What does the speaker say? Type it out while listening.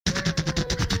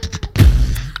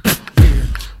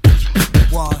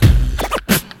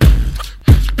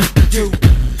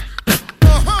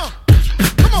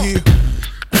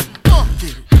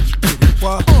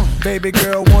Baby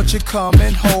girl, won't you come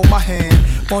and hold my hand?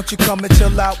 Won't you come and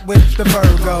chill out with the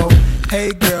Virgo?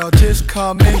 Hey girl, just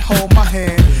come and hold my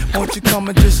hand. Won't you come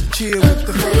and just chill with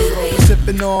the Virgo?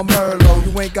 Sipping on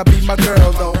Merlot, you ain't gotta be my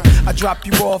girl though. I drop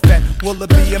you off at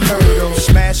Willoughby and Myrtle.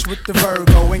 Smash with the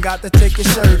Virgo, ain't got to take your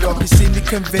shirt off. You see me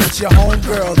convince your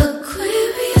homegirl. Aquarius.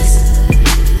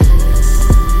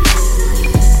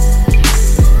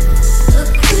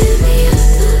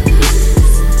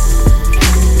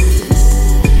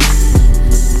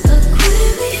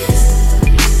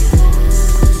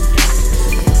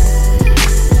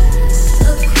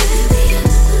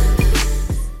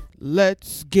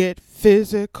 Let's get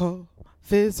physical,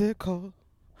 physical.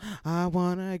 I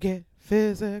wanna get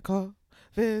physical,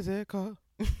 physical.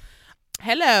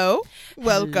 Hello,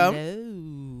 welcome.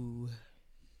 Hello.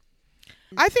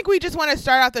 I think we just want to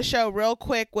start out the show real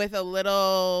quick with a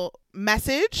little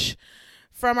message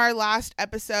from our last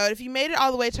episode. If you made it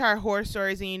all the way to our horror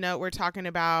stories and you know what we're talking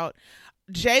about,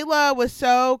 Jayla was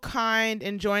so kind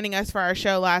in joining us for our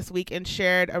show last week and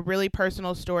shared a really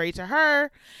personal story to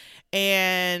her.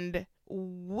 And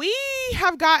we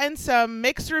have gotten some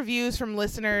mixed reviews from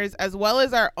listeners, as well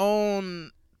as our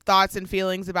own thoughts and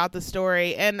feelings about the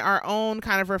story and our own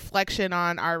kind of reflection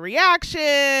on our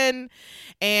reaction.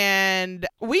 And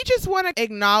we just want to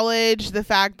acknowledge the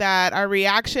fact that our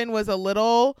reaction was a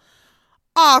little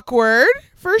awkward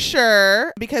for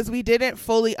sure, because we didn't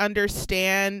fully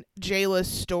understand Jayla's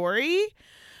story.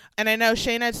 And I know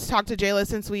Shayna's talked to Jayla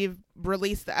since we've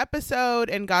released the episode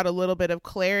and got a little bit of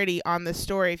clarity on the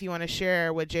story. If you want to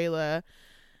share with Jayla.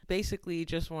 Basically,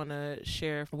 just want to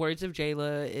share words of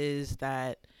Jayla is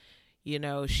that, you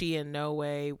know, she in no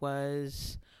way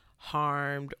was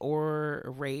harmed or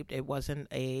raped. It wasn't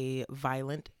a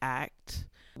violent act.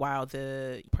 While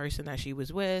the person that she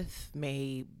was with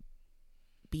may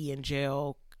be in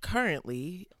jail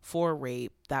currently for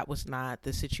rape, that was not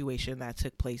the situation that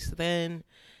took place then.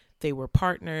 They were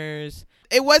partners.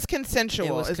 It was consensual,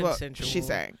 It was is consensual. what she's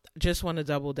saying. Just want to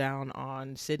double down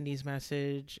on Sydney's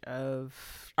message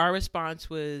of our response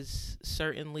was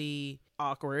certainly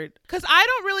awkward. Because I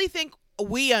don't really think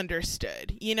we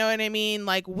understood. You know what I mean?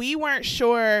 Like, we weren't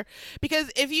sure. Because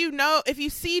if you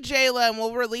see Jayla, and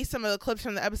we'll release some of the clips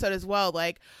from the episode as well,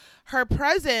 like, her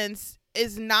presence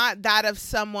is not that of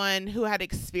someone who had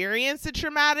experienced a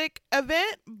traumatic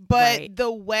event, but Right.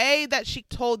 The way that she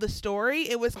told the story,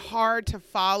 it was hard to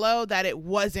follow that it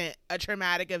wasn't a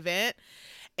traumatic event.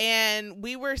 And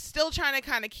we were still trying to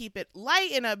kind of keep it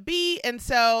light and upbeat. And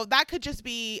so that could just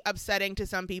be upsetting to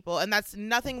some people. And that's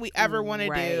nothing we ever want to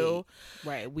do.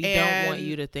 Right. We don't want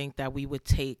you to think that we would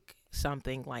take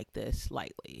something like this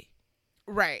lightly.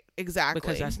 Right, exactly.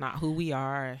 Because that's not who we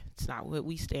are. It's not what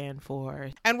we stand for.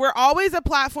 And we're always a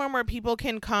platform where people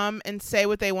can come and say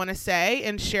what they want to say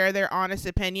and share their honest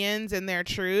opinions and their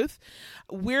truth.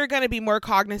 We're going to be more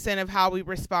cognizant of how we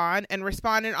respond and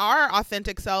respond in our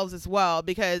authentic selves as well,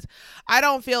 because I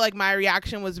don't feel like my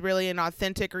reaction was really an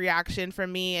authentic reaction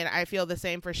from me, and I feel the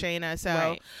same for Shayna.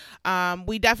 So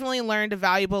we definitely learned a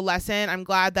valuable lesson. I'm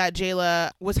glad that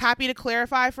Jayla was happy to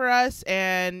clarify for us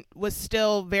and was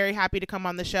still very happy to come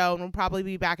on the show, and we'll probably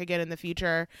be back again in the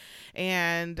future.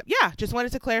 And yeah, just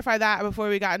wanted to clarify that before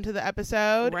we got into the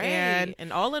episode. Right.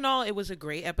 And all in all, it was a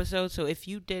great episode. So if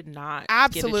you did not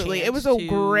absolutely, get a it was chance a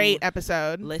great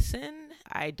episode. Listen,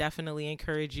 I definitely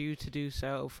encourage you to do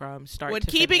so from start when to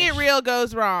keeping finish. it real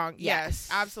goes wrong. Yes.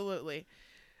 Absolutely.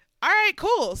 All right,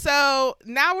 cool. So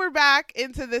now we're back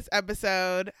into this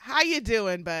episode. How you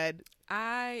doing, bud?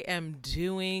 I am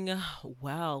doing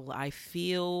well. I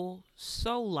feel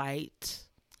so light.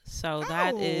 So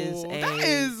that is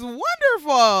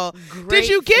wonderful. great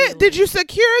Did you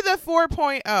secure the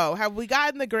 4.0? Have we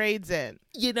gotten the grades in?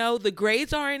 You know, the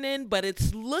grades aren't in, but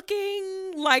it's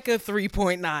looking like a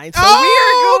 3.9. So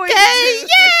oh, we are going okay.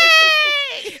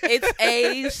 to... Yay! It's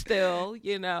A still,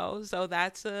 you know, so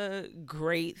that's a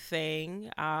great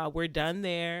thing. We're done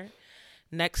there.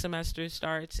 Next semester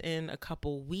starts in a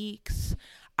couple weeks.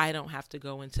 I don't have to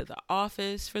go into the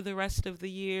office for the rest of the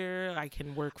year. I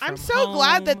can work from home. I'm so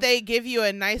glad that they give you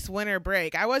a nice winter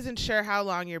break. I wasn't sure how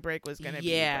long your break was going to be.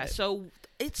 Yeah, so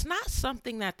it's not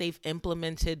something that they've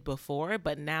implemented before,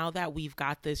 but now that we've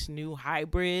got this new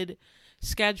hybrid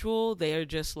schedule, they're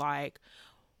just like,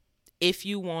 if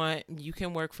you want, you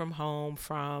can work from home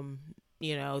from,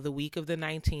 you know, the week of the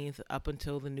 19th up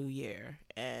until the new year.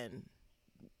 And,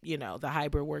 you know, the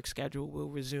hybrid work schedule will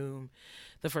resume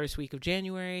the first week of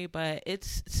January, but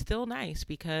it's still nice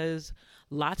because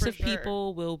lots of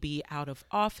people will be out of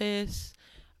office.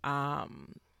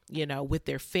 you know, with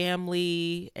their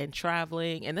family and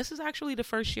traveling. And this is actually the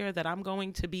first year that I'm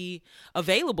going to be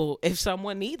available if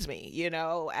someone needs me, you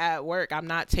know, at work. I'm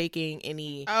not taking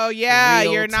any. Oh, yeah.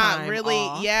 real You're not time really.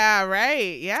 off. Yeah,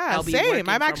 right. Yeah. I'll be Same. working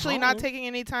I'm from actually not home. taking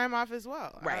any time off as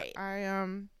well. Right. I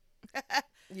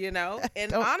You know,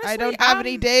 and don't, honestly, I don't have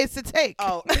any days to take.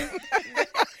 Oh,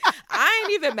 I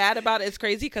ain't even mad about it. It's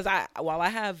crazy because while I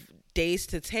have days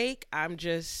to take, I'm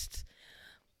just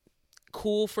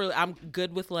I'm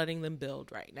good with letting them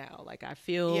build right now. Like I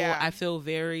feel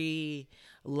very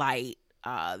light.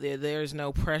 There's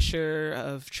no pressure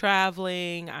of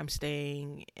traveling. I'm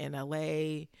staying in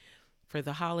LA for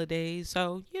the holidays.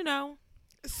 So, you know.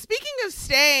 Speaking of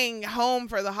staying home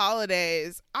for the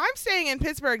holidays, I'm staying in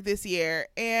Pittsburgh this year,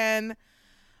 and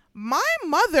my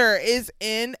mother is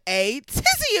in a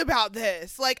tizzy about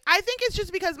this. Like, I think it's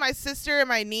just because my sister and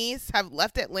my niece have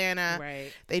left Atlanta.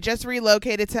 Right. They just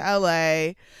relocated to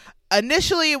LA.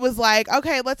 Initially, it was like,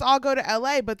 okay, let's all go to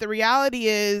LA. But the reality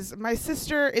is my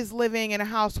sister is living in a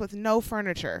house with no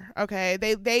furniture. Okay.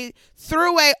 They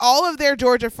threw away all of their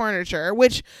Georgia furniture,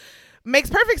 which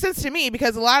makes perfect sense to me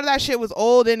because a lot of that shit was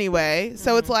old anyway.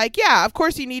 So it's like, yeah, of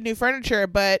course you need new furniture,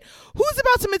 but who's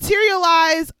about to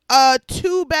materialize a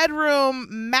 2-bedroom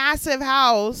massive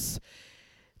house,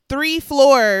 3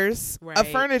 floors of Right.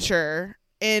 furniture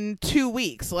in 2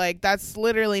 weeks? Like, that's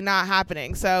literally not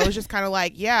happening. So it's just kind of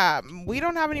like, yeah, we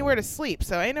don't have anywhere to sleep,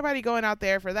 so ain't nobody going out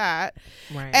there for that.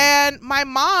 Right. And my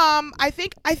mom, I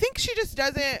think she just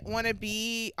doesn't want to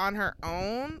be on her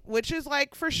own, which is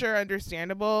like for sure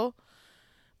understandable.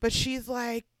 But she's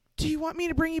like, do you want me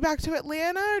to bring you back to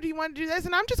Atlanta, or do you want to do this?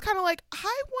 And I'm just kind of like,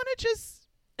 I want to just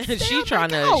stay she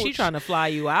on my couch. trying to fly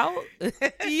you out.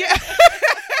 Yeah.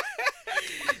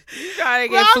 You trying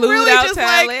to Well, get I'm flued really out just to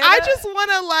like, Atlanta? I just want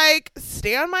to like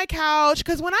stay on my couch,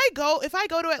 because if I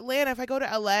go to Atlanta, if I go to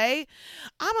LA,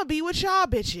 I'm gonna be with y'all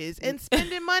bitches and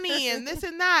spending money and this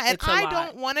and that, and It's a I lot.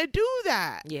 don't want to do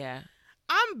that. Yeah.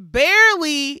 I'm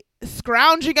barely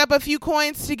scrounging up a few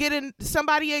coins to get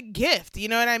somebody a gift. You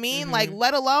know what I mean? Mhm. Like,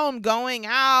 let alone going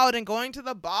out and going to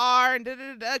the bar and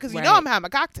da-da-da-da, because you know Right. I'm having a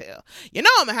cocktail. You know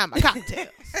I'm going to have my cocktails.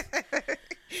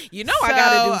 You know I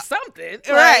gotta do So, something.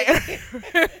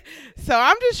 Right. So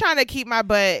I'm just trying to keep my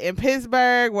butt in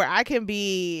Pittsburgh where I can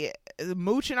be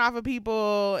mooching off of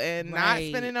people and not Right.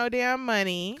 spending no damn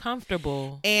money.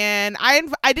 Comfortable. And I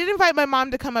did invite my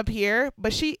mom to come up here,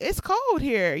 but it's cold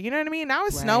here. You know what I mean? Now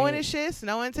it's snowing Right. and shit.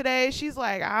 Snowing today. She's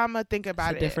like, I'm gonna think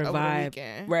about It's a it different over the vibe.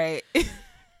 weekend. Right.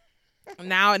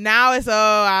 Now it's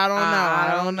I don't know.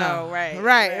 I don't know. Right.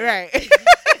 Right.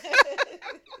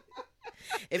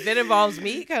 If it involves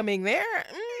me coming there.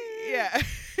 Yeah.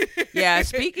 Yeah,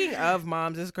 speaking of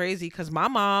moms, it's crazy because my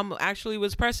mom actually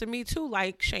was pressing me too,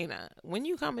 like, Shayna, when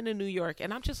you coming to New York?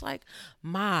 And I'm just like,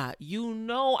 Ma, you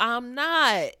know I'm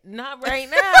not right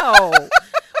now.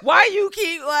 Why you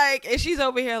keep like, and she's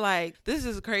over here like, this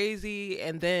is crazy.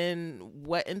 And then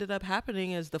what ended up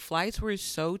happening is the flights were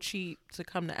so cheap to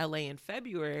come to LA in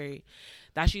February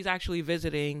that she's actually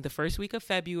visiting the first week of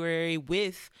February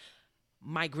with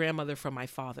my grandmother from my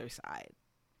father's side.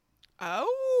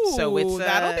 Oh, So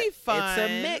that'll be fun.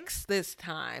 It's a mix this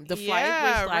time. The flight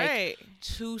was like right.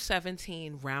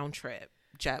 $217 round trip.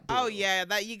 JetBlue. Oh yeah,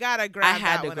 that you gotta grab. I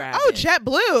had that to one. grab Oh, it.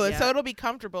 JetBlue, Yeah. so it'll be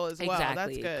comfortable as well.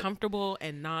 Exactly. That's good. Comfortable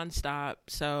and nonstop.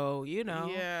 So, you know,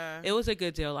 Yeah. it was a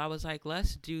good deal. I was like,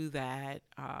 let's do that.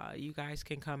 You guys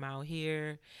can come out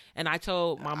here. And I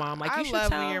told my mom, like, you I should love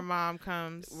tell. when your mom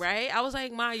comes. Right? I was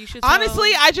like, Ma, you should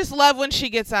Honestly, tell. I just love when she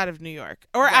gets out of New York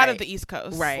or out of Right. the East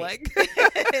Coast. Right. Like,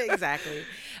 Exactly.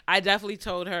 I definitely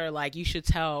told her, like, you should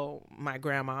tell my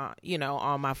grandma, you know,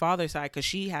 on my father's side, because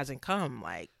she hasn't come,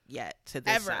 like, yet to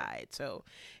this Ever. side. So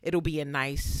it'll be a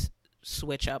nice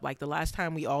switch up. Like, the last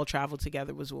time we all traveled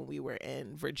together was when we were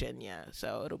in Virginia.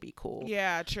 So it'll be cool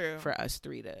yeah, true. for us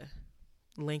three to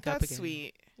link up That's again.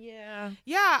 sweet. Yeah.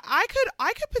 Yeah, I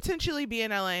could potentially be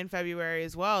in LA in February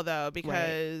as well, though,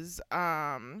 because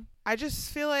I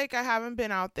just feel like I haven't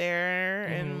been out there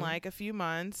in Mhm. like a few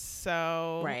months.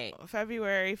 So Right.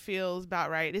 February feels about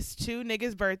right. It's 2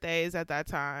 niggas' birthdays at that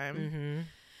time. Mm-hmm.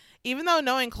 Even though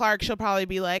knowing Clark, she'll probably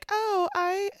be like, "Oh,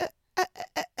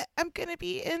 I'm gonna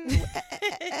be in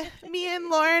me and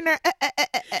Lauren are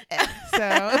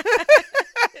so."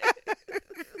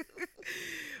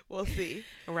 We'll see.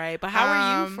 Right. But how are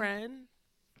you, Um, friend?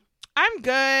 I'm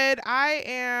good. I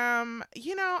am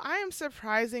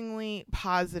surprisingly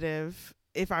positive,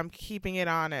 if I'm keeping it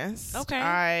honest. Okay,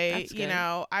 that's good.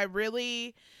 I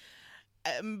really,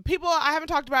 I haven't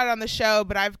talked about it on the show,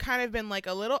 but I've kind of been like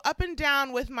a little up and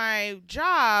down with my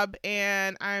job,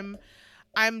 and I'm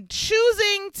I'm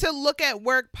choosing to look at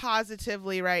work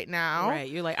positively right now. Right.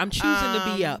 You're like, I'm choosing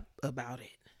to be up about it.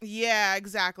 Yeah,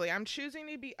 exactly. I'm choosing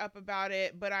to be up about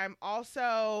it, but I'm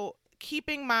also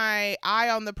keeping my eye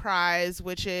on the prize,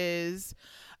 which is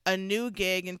a new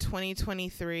gig in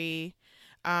 2023.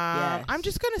 Yes. I'm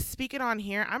just going to speak it on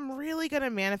here. I'm really going to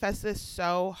manifest this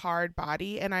so hard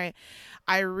body, and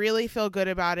I really feel good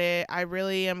about it. I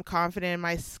really am confident in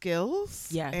my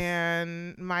skills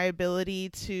and my ability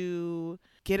to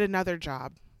get another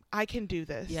job. I can do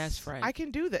this. Yes, friend. I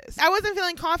can do this. I wasn't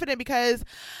feeling confident because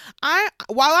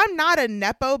while I'm not a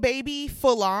Nepo baby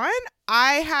full on,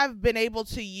 I have been able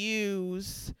to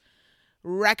use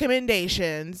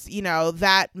recommendations,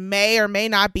 that may or may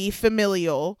not be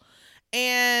familial,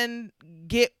 and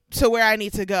get to where I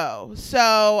need to go.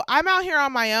 So I'm out here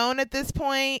on my own at this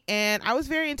point, and I was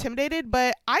very intimidated,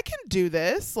 but I can do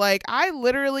this. Like, I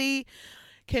literally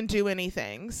can do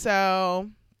anything. So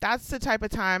that's the type of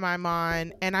time I'm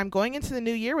on, and I'm going into the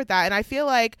new year with that. And I feel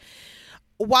like,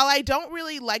 while I don't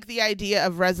really like the idea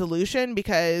of resolution,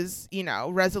 because,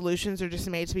 resolutions are just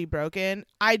made to be broken,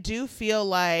 I do feel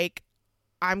like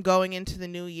I'm going into the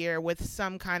new year with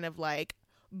some kind of like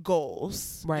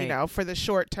goals, right, for the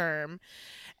short term.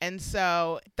 And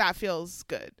so that feels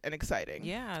good and exciting.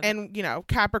 Yeah. And,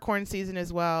 Capricorn season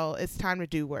as well. It's time to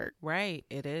do work. Right.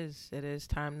 It is. It is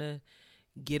time to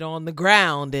get on the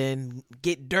ground and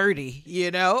get dirty,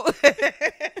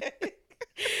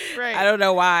 Right. I don't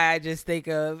know why I just think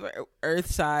of earth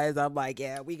signs. I'm like,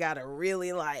 yeah, we got to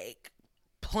really like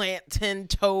plant 10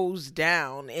 toes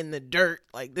down in the dirt.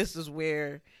 Like, this is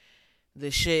where the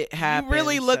shit happens. You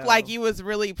really look like you was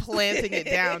really planting it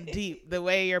down deep, the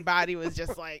way your body was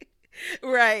just like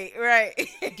right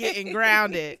getting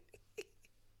grounded.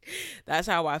 That's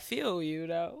how I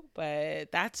feel, but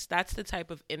that's the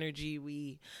type of energy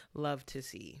we love to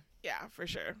see. Yeah, for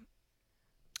sure.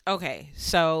 Okay,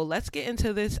 so let's get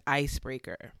into this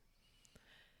icebreaker.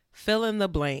 Fill in the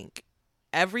blank.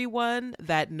 Everyone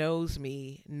that knows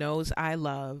me knows I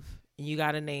love, and you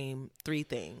got to name 3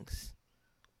 things.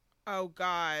 Oh,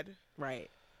 God. Right.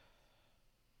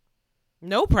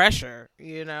 No pressure,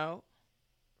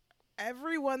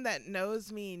 Everyone that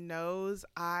knows me knows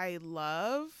I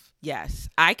love. Yes,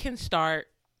 I can start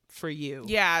for you.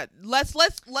 Yeah, let's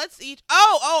each.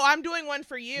 Oh, I'm doing one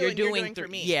for you. You're doing for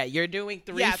me. Yeah, you're doing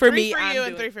 3 for me. For I'm you doing,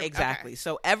 and 3 for me. Exactly. Okay.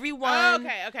 So everyone.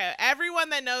 Okay. Everyone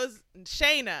that knows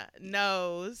Shayna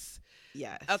knows.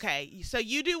 Yes. Okay. So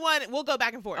you do one. We'll go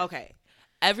back and forth. Okay.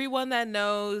 Everyone that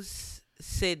knows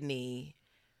Sydney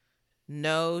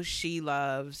knows she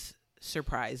loves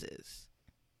surprises.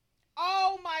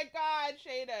 Oh my God,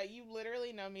 Shayna, you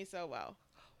literally know me so well.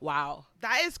 Wow.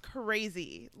 That is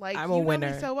crazy. Like, I'm a winner.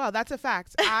 Know me so well. That's a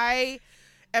fact. I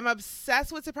am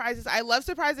obsessed with surprises. I love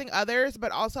surprising others,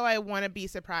 but also I want to be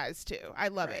surprised too. I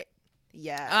love it.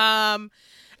 Yeah.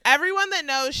 Everyone that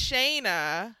knows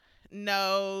Shayna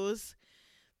knows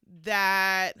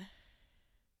that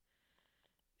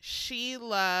she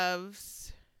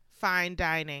loves fine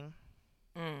dining.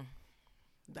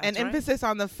 And emphasis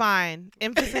on the fine.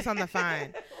 Emphasis on the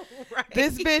fine. Right.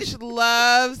 This bitch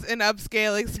loves an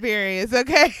upscale experience,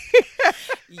 okay?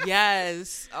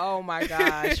 Yes. Oh my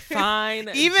gosh. Fine.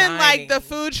 Even dining. like the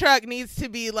food truck needs to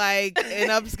be like an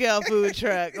upscale food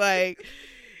truck. Like,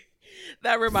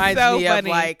 that reminds me of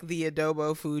like the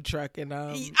adobo food truck and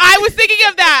I was thinking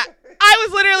of that. I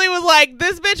was literally like,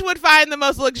 this bitch would find the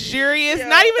most luxurious,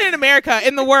 not even in America,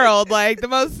 in the world, like the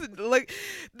most like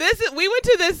this. We went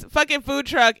to this fucking food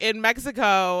truck in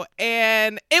Mexico,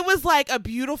 and it was like a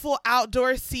beautiful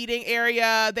outdoor seating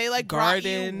area. They like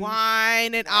garden, brought you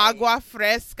wine and agua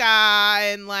fresca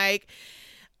and like,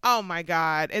 oh my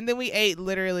God. And then we ate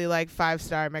literally like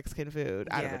 5-star Mexican food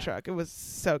out of a truck. It was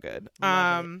so good.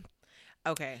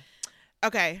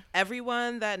 Okay.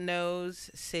 Everyone that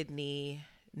knows Sydney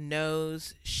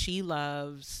knows she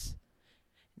loves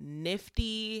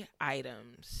nifty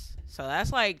items. So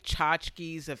that's like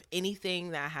tchotchkes of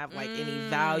anything that have like any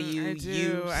value. I do.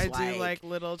 Use, I do like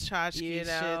little tchotchke shit.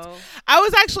 Know? I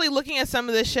was actually looking at some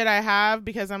of the shit I have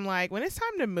because I'm like, when it's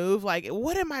time to move, like,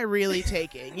 what am I really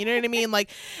taking? You know what I mean? Like,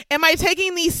 am I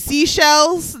taking these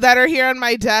seashells that are here on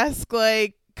my desk?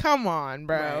 Like, come on,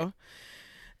 bro. Right.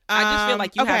 I just feel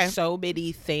like you have so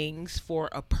many things for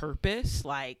a purpose,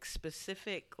 like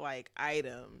specific like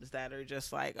items that are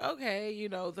just like, okay,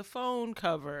 the phone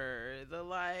cover, the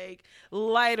like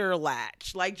lighter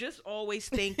latch, like just always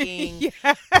thinking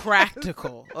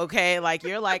practical. Okay. Like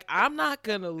you're like, I'm not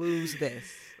going to lose this.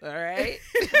 All right.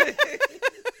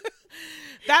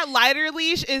 That lighter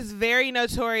leash is very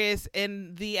notorious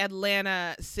in the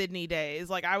Atlanta, Sydney days.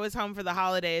 Like, I was home for the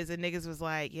holidays and niggas was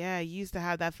like, yeah, you used to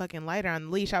have that fucking lighter on the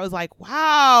leash. I was like,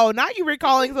 wow, now you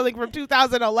recalling something from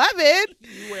 2011.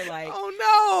 You were like,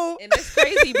 oh no. And it's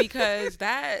crazy because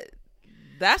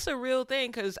that's a real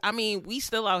thing. Because, I mean, we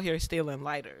still out here stealing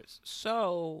lighters.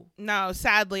 So. No,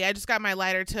 sadly, I just got my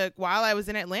lighter took while I was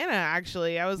in Atlanta,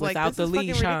 actually. I was like, this the is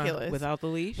leash, fucking ridiculous. huh? Without the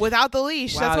leash? Without the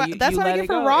leash. Wow, That's what I get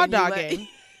for raw and you dogging.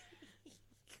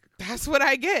 That's what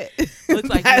I get. Looks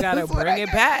like you gotta bring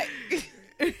it back.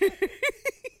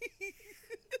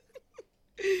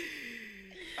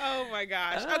 Oh my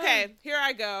gosh. Okay, here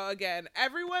I go again.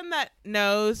 Everyone that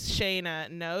knows Shayna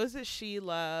knows that she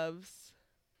loves.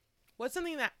 What's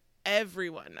something that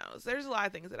everyone knows? There's a lot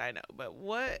of things that I know, but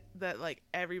what that like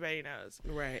everybody knows?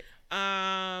 Right.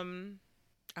 I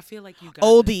feel like you got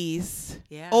oldies.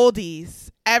 Yeah.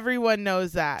 Oldies. Everyone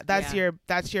knows that. That's Yeah.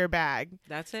 your bag.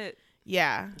 That's it.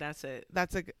 Yeah. That's it.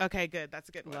 Okay, good. That's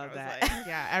a good one. Love I was that. like,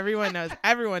 yeah, everyone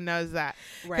knows that.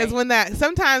 Right. Because when it's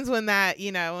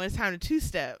time to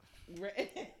two-step,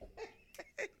 Right.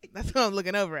 that's what I'm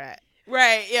looking over at.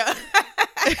 Right. Yeah.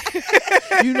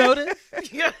 You notice?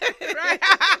 Right.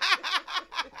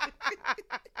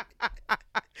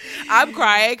 I'm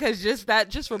crying because that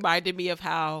just reminded me of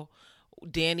how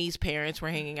Danny's parents were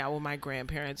hanging out with my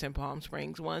grandparents in Palm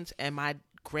Springs once, and my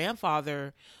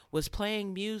grandfather was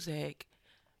playing music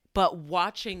but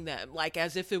watching them like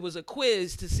as if it was a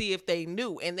quiz to see if they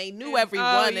knew, and they knew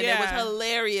everyone. And it was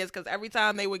hilarious because every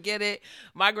time they would get it,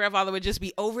 my grandfather would just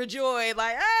be overjoyed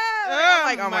like, I'm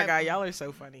like, oh my god, y'all are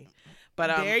so funny.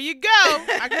 But there you go.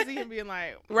 I can see him being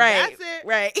like, right, that's it.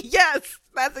 Right. Yes,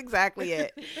 that's exactly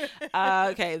it.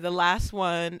 Okay, the last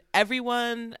one.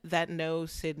 Everyone that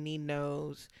knows Sydney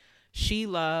knows she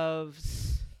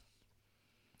loves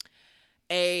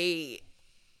a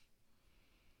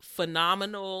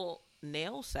phenomenal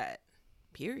nail set.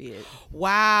 Period.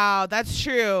 Wow, that's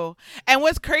true. And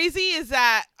what's crazy is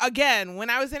that, again, when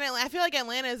I was in Atlanta, I feel like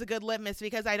Atlanta is a good litmus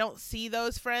because I don't see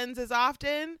those friends as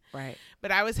often. Right.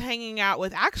 But I was hanging out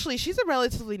with, actually, she's a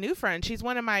relatively new friend. She's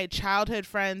one of my childhood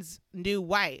friends' new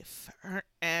wife.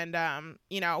 And,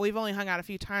 we've only hung out a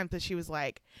few times, but she was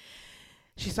like,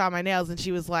 she saw my nails and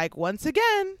she was like, once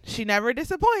again, she never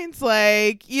disappoints.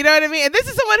 Like, you know what I mean? And this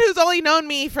is someone who's only known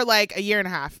me for like a year and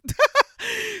a half.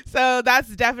 So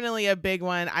that's definitely a big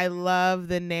one. I love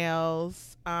the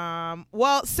nails.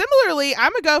 Well, similarly,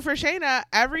 I'm gonna go for Shayna.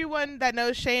 Everyone that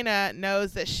knows Shayna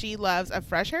knows that she loves a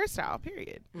fresh hairstyle,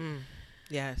 period.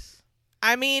 Yes.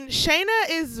 I mean, Shayna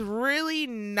is really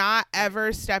not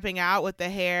ever stepping out with the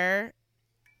hair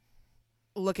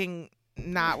looking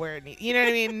not where it needs, you know what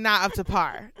I mean? Not up to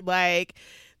par. Like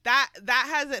that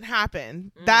hasn't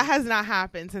happened. That has not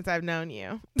happened since I've known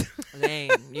you. Dang,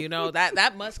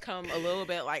 that must come a little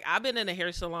bit. Like, I've been in a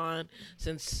hair salon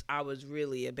since I was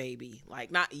really a baby,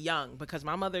 like not young, because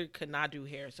my mother could not do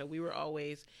hair, so we were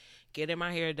always getting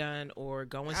my hair done or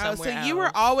going somewhere else. So you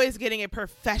were always getting it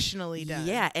professionally done.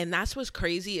 Yeah, and that's what's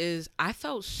crazy is I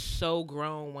felt so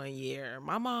grown one year.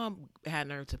 My mom had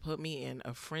nerve to put me in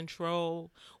a French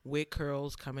roll with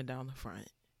curls coming down the front.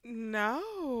 No,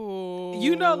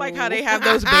 like how they have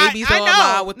those babies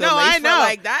online with the lace I know. Front?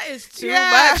 Like, that is too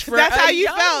much for that's a how you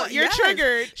young felt. one. You're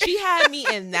triggered. She had me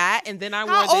in that, and then I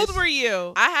wore How old were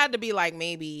you? I had to be like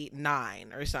maybe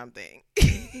 9 or something.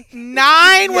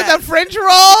 9 with a French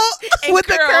roll and with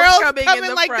the curls coming in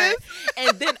the like front. this.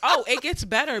 And then it gets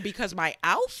better because my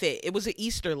outfit, it was an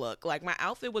Easter look. Like, my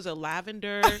outfit was a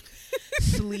lavender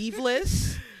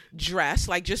sleeveless dress,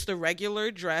 like just a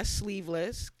regular dress,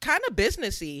 sleeveless, kind of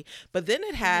businessy, but then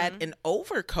it had an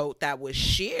overcoat that was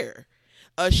sheer,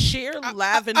 a sheer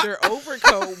lavender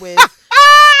overcoat with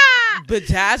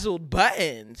bedazzled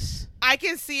buttons. I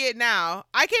can see it now.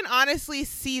 I can honestly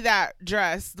see that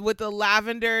dress with the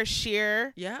lavender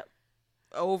sheer. Yep.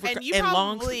 And you and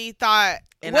probably thought,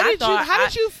 and how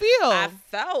did you feel? I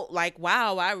felt like,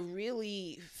 wow, I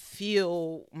really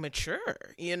feel mature,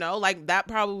 like that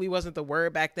probably wasn't the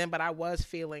word back then, but I was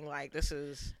feeling like this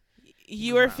is.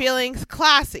 You were feeling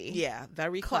classy. Yeah,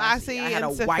 very classy I had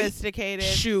and a sophisticated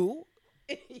white shoe.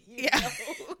 Yeah,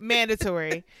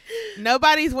 mandatory.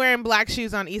 Nobody's wearing black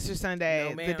shoes on Easter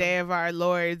Sunday, the day of our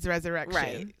Lord's resurrection.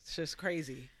 Right, it's just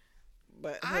crazy.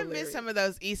 But I miss some of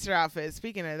those Easter outfits.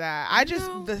 Speaking of that,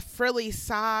 the frilly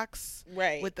socks,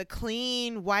 right, with the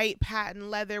clean white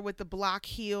patent leather with the block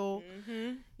heel,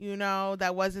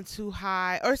 that wasn't too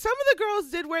high. Or some of the girls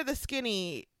did wear the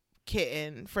skinny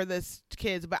kitten for this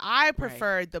kids, but I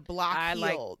preferred the block I heel.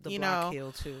 like the you block know,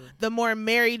 heel too. the more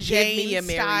Mary Jane Give me a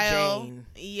Mary style. Jane.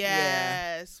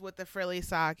 Yes, with the frilly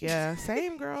sock. Yeah,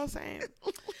 same girl, same.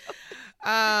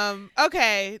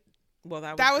 Okay, Well,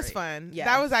 that was great. fun. Yes.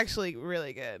 That was actually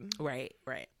really good. Right.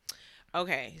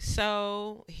 Okay,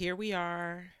 so here we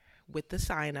are with the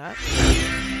sign up,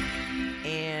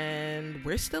 and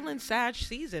we're still in Sag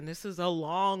season. This is a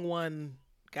long one,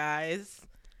 guys.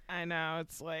 I know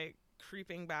it's like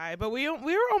creeping by, but we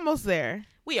were almost there.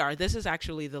 We are. This is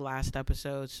actually the last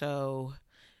episode, so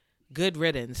good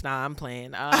riddance. Nah, I'm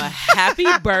playing. Happy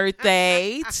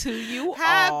birthday to you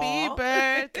Happy all.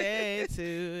 birthday to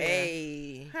you.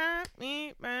 Hey.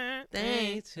 Happy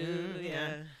birthday Day to to you. ya.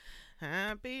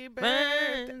 Happy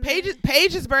birthday.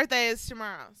 Paige's birthday is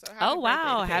tomorrow. So happy Oh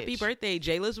wow! birthday to Happy Paige. birthday.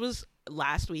 Jayla's was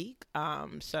last week.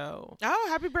 So Oh,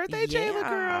 happy birthday, Jayla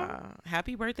girl.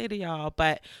 Happy birthday to y'all.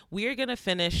 But we're gonna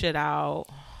finish it out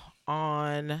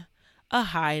on a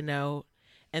high note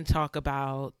and talk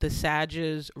about the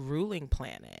Sag's ruling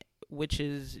planet, which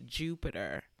is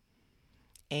Jupiter.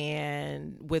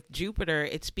 And with Jupiter,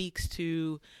 it speaks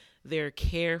to their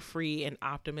carefree and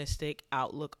optimistic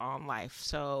outlook on life.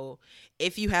 So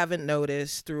if you haven't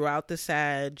noticed throughout the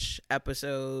Sag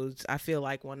episodes, I feel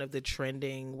like one of the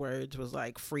trending words was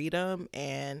like freedom.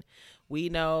 And we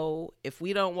know if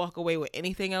we don't walk away with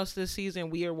anything else this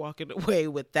season, we are walking away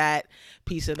with that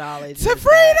piece of knowledge. To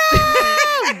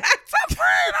freedom! To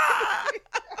freedom!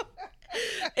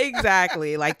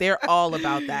 Exactly. Like they're all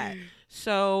about that.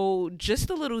 So just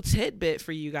a little tidbit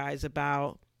for you guys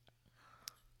about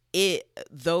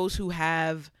those who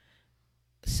have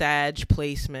Sag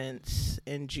placements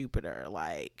in Jupiter,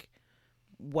 like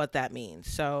what that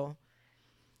means. So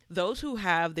those who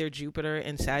have their Jupiter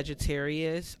in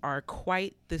Sagittarius are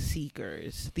quite the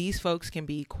seekers. These folks can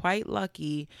be quite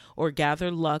lucky or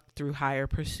gather luck through higher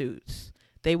pursuits.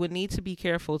 They would need to be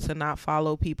careful to not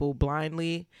follow people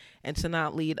blindly and to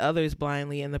not lead others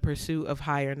blindly in the pursuit of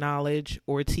higher knowledge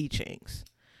or teachings.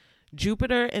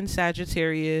 Jupiter and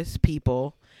Sagittarius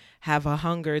people have a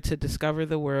hunger to discover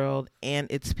the world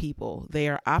and its people. They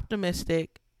are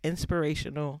optimistic,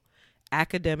 inspirational,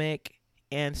 academic,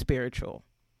 and spiritual.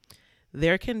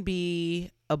 There can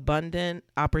be abundant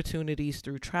opportunities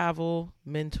through travel,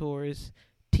 mentors,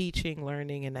 teaching,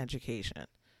 learning, and education.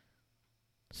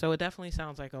 So it definitely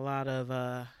sounds like a lot of,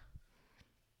 I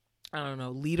don't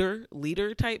know,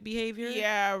 leader type behavior.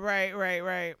 Yeah,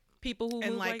 right. People who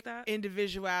And move like that.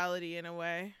 individuality in a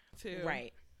way too.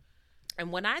 Right.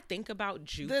 And when I think about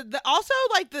Jupiter, The also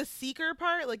like the seeker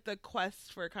part, like the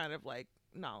quest for kind of like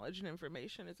knowledge and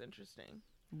information is interesting.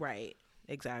 right,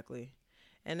 exactly.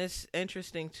 And it's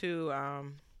interesting too,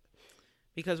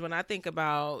 because when I think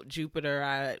about Jupiter,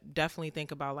 I definitely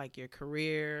think about like your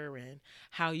career and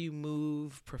how you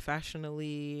move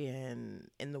professionally and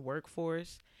in the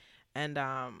workforce. And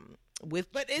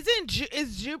But is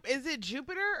it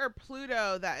Jupiter or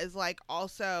Pluto that is like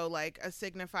also like a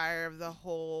signifier of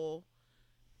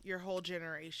your whole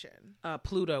generation?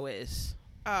 Pluto is.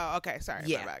 Oh, okay. Sorry.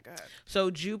 Yeah. My bad. Go ahead.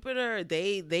 So Jupiter,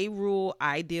 they rule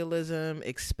idealism,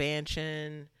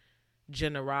 expansion,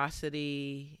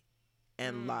 generosity,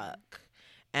 and luck.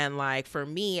 And like for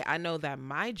me, I know that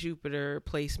my Jupiter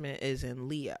placement is in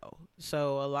Leo.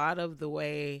 So a lot of the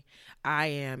way I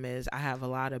am is I have a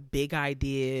lot of big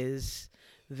ideas,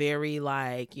 very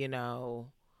like,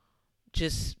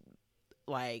 just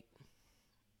like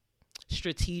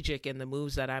strategic in the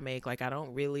moves that I make. Like I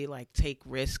don't really like take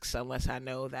risks unless I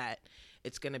know that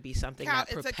it's going to be something that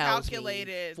It's a propels me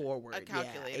calculated- forward. a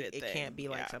calculated it thing. can't be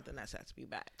like Yeah. something that sets me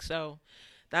back. So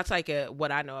that's like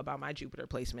what I know about my Jupiter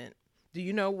placement. Do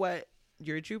you know what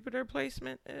your Jupiter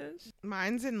placement is?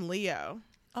 Mine's in Leo.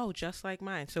 Oh, just like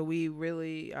mine. So we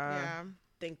really Yeah.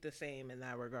 think the same in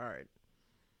that regard.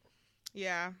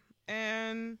 Yeah.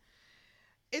 And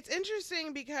it's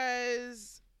interesting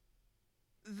because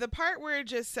the part where it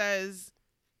just says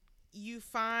you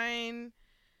find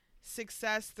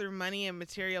success through money and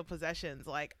material possessions,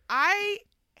 like I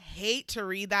hate to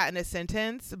read that in a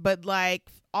sentence, but like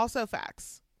also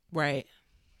facts. Right.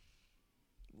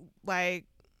 Like,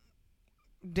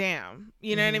 damn,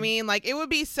 you know what I mean? Like it would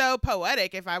be so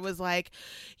poetic if I was like,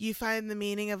 you find the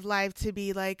meaning of life to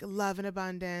be like love and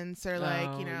abundance, or like,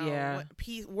 yeah.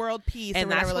 peace, world peace, And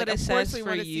or whatever. that's what Like, it of course says we for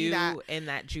want to see you that. in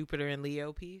that Jupiter and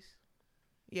Leo piece.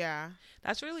 Yeah.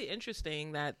 That's really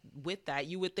interesting that with that,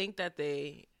 you would think that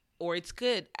it's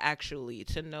good actually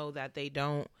to know that they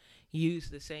don't use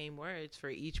the same words for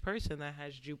each person that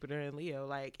has Jupiter and Leo.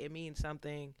 Like it means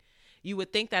something. You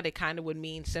would think that it kind of would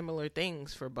mean similar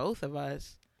things for both of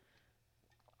us.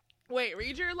 Wait,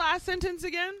 read your last sentence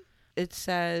again. It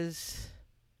says,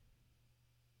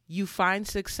 you find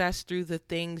success through the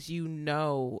things you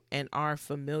know and are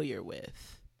familiar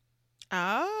with.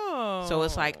 Oh. So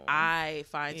it's like I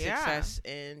find success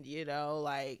in, you know,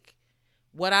 like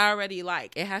what I already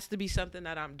like. It has to be something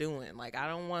that I'm doing. Like, I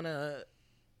don't want to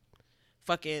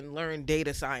fucking learn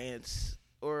data science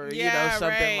or, you know,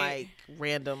 something like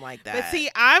random like that. But see,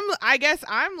 I guess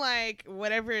I'm like,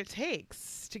 whatever it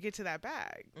takes to get to that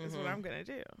bag is what I'm going to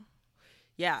do.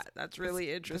 Yeah, that's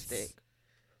really interesting.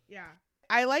 Yeah.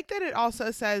 I like that it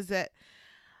also says that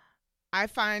I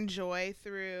find joy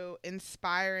through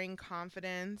inspiring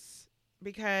confidence,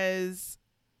 because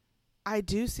I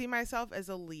do see myself as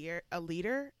a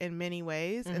leader in many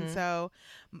ways. And so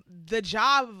the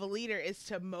job of a leader is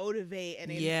to motivate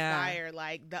and inspire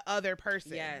like the other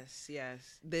person. Yes.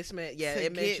 This meant,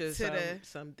 it mentions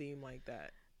some theme like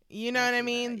that. You know what I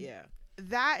mean? Yeah.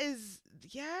 That is,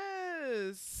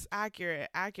 yes, accurate.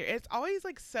 It's always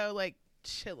like so like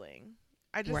chilling.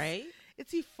 Right?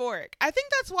 It's euphoric. I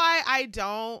think that's why I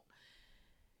don't,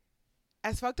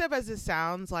 as fucked up as it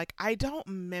sounds, like I don't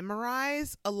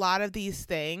memorize a lot of these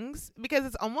things, because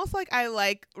it's almost like I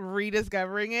like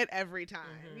rediscovering it every time.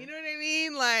 You know what I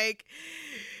mean? Like,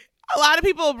 a lot of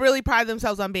people really pride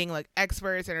themselves on being like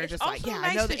experts and are just like, yeah,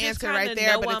 I know the answer right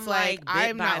there, but it's like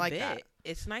I'm not like that.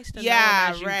 It's nice to know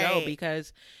as you go,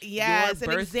 because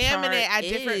and examine it at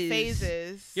different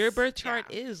phases. Your birth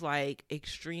chart is like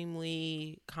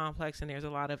extremely complex, and there's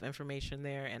a lot of information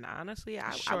there. And honestly,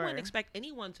 I wouldn't expect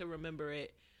anyone to remember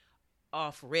it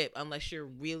off rip unless you're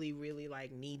really, really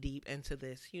like knee deep into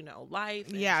this, you know,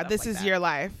 life. Yeah, this is your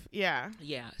life. Yeah.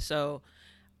 Yeah. So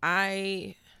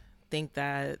I think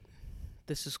that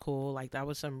this is cool. Like, that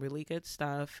was some really good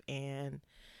stuff, and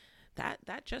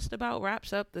that just about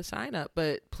wraps up the sign up.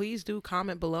 But please do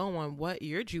comment below on what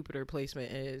your Jupiter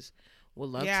placement is. We'll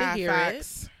love to hear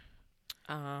it.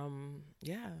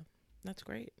 Yeah, that's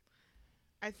great.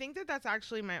 I think that's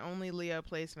actually my only Leo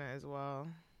placement as well.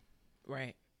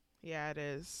 Right. Yeah, it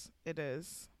is.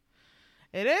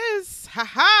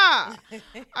 Ha.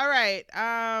 All right.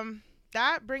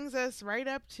 That brings us right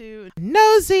up to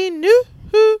nosy news.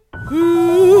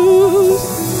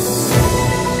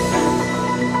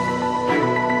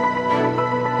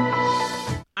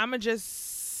 I'm going to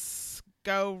just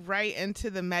go right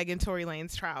into the Meg and Tory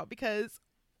Lanez trial, because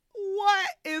what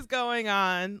is going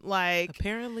on? Like,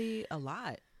 apparently a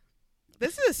lot.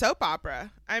 This is a soap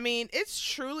opera. I mean, it's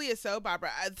truly a soap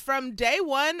opera. From day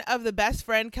one of the best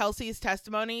friend Kelsey's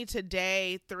testimony to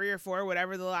day 3 or 4,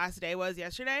 whatever the last day was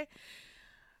yesterday,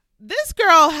 this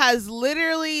girl has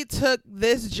literally took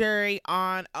this jury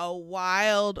on a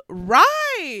wild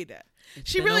ride.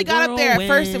 She really got up there at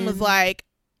first and was like,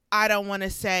 I don't want to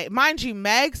say. Mind you,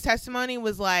 Meg's testimony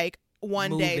was like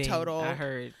one day total. I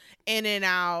heard. In and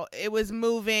out. It was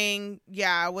moving.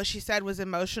 Yeah, what she said was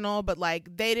emotional, but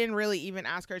like they didn't really even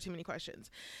ask her too many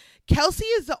questions. Kelsey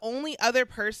is the only other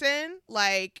person,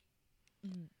 like,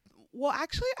 well,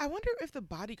 actually, I wonder if the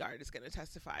bodyguard is going to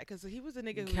testify, because he was a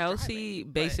nigga who Kelsey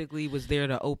basically was there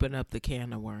to open up the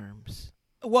can of worms.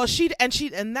 Well, she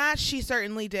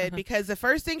certainly did, because the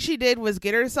first thing she did was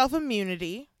get herself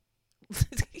immunity.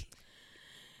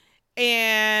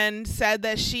 And said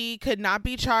that she could not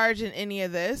be charged in any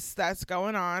of this that's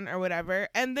going on or whatever.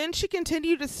 And then she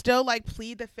continued to still like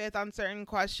plead the fifth on certain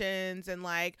questions and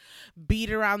like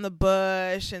beat around the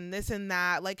bush and this and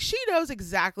that. Like, she knows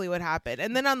exactly what happened.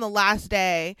 And then on the last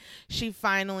day, she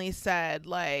finally said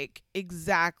like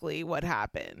exactly what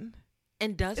happened.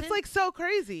 And it's like so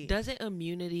crazy. Doesn't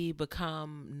immunity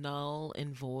become null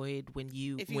and void when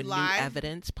when new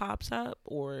evidence pops up?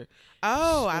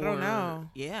 I don't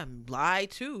know. Yeah, lie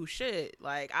too. Shit.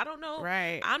 Like, I don't know.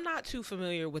 Right. I'm not too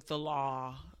familiar with the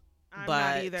law. I'm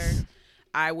but not either.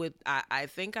 I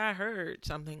think I heard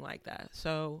something like that.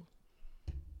 So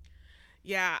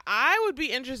yeah, I would be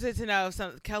interested to know if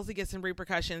Kelsey gets some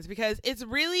repercussions, because it's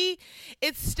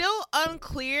still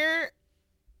unclear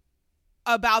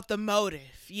about the motive.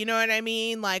 You know what I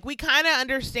mean? Like, we kind of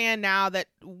understand now that,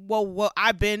 well,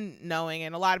 I've been knowing,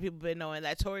 and a lot of people have been knowing,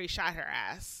 that Tory shot her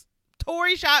ass.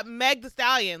 Tory shot Meg Thee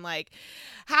Stallion. Like,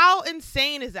 how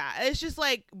insane is that? It's just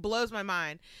like blows my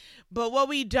mind. But what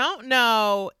we don't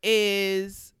know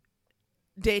is,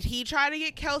 did he try to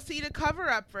get Kelsey to cover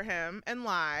up for him and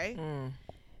lie?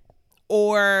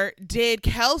 Or did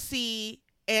Kelsey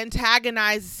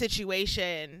antagonize the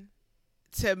situation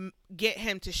to get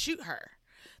him to shoot her?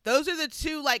 Those are the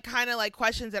two like kind of like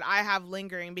questions that I have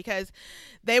lingering, because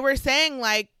they were saying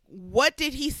like, what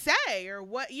did he say, or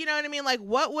what, you know what I mean? Like,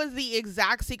 what was the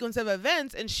exact sequence of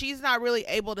events? And she's not really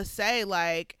able to say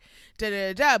like,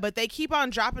 but they keep on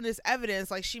dropping this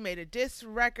evidence. Like, she made a diss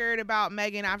record about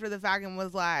Megan after the fact and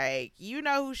was like, you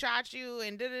know who shot you,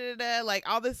 and like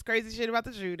all this crazy shit about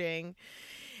the shooting.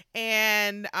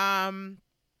 And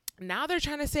now they're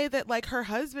trying to say that like her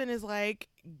husband is like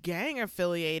gang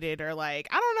affiliated, or like,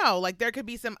 I don't know, like there could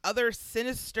be some other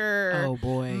sinister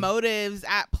motives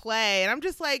at play. And I'm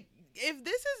just like, if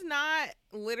this is not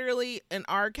literally an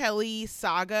R. Kelly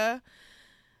saga,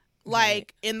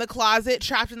 like in the closet,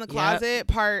 trapped in the closet,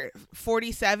 part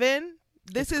 47,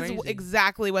 this is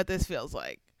exactly what this feels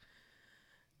like.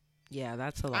 Yeah,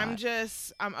 that's a lot.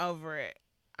 I'm over it.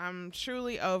 I'm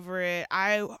truly over it.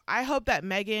 I hope that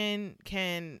Megan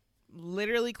can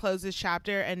literally close this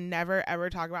chapter and never ever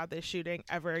talk about this shooting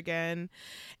ever again,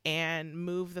 and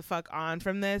move the fuck on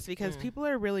from this, because people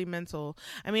are really mental.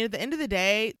 I mean, at the end of the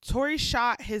day, Tory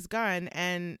shot his gun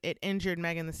and it injured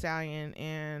Megan Thee Stallion,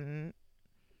 and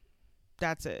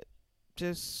that's it.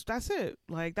 That's it.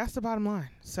 Like, that's the bottom line.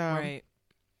 So right.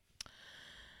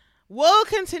 We'll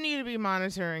continue to be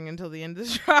monitoring until the end of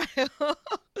the trial.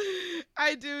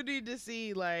 I do need to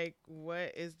see, like,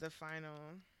 what is the point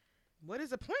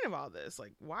of all this?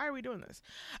 Like, why are we doing this?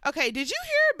 Okay, did you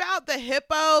hear about the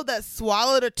hippo that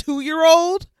swallowed a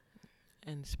 2-year-old?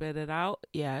 And spit it out?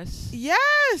 Yes.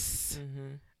 Yes.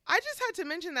 Mm-hmm. I just had to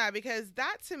mention that, because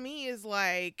that to me is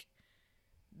like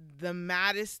the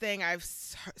maddest thing I've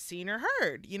seen or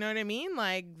heard. You know what I mean?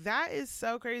 Like, that is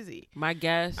so crazy. My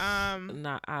guess, I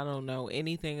don't know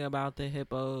anything about the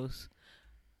hippo's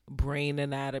brain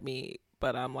anatomy,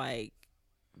 but I'm like,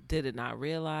 did it not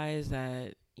realize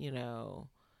that, you know,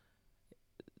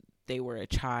 they were a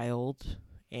child,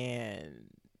 and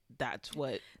that's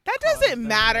what that doesn't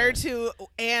matter to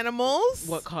animals.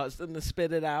 What caused them to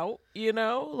spit it out, you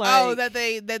know? Like, that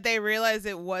they realized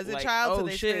it was a child, so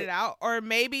they spit it out. Or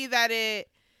maybe that it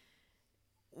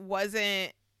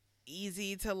wasn't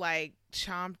easy to like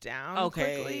chomp down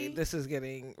quickly. This is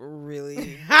getting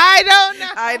really I don't know.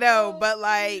 I know, but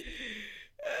like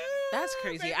that's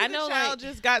crazy. Maybe I know the child like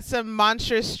just got some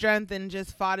monstrous strength and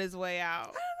just fought his way out.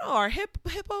 I don't know. Are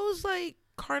hippos like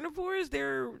carnivores?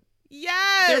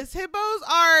 Yes, hippos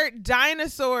are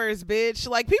dinosaurs, bitch.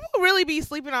 Like, people really be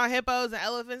sleeping on hippos and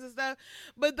elephants and stuff,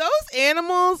 but those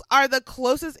animals are the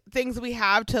closest things we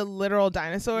have to literal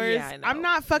dinosaurs. Yeah, I know. I'm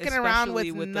not fucking around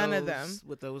with none of them.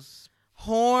 With those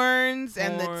horns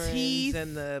and the teeth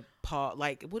and the paw.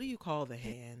 Like, what do you call the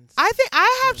hands? I think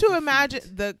I have to imagine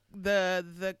the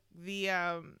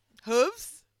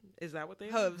hooves. Is that what they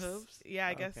hooves? Hooves? Yeah,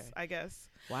 I guess.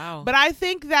 Wow. But I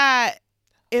think that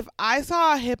if I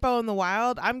saw a hippo in the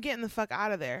wild, I'm getting the fuck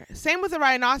out of there. Same with a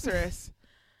rhinoceros.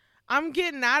 I'm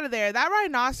getting out of there. That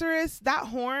rhinoceros, that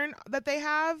horn that they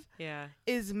have,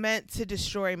 is meant to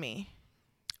destroy me.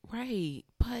 Right,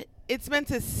 but it's meant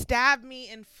to stab me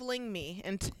and fling me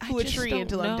into a tree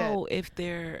until I'm dead. I don't know if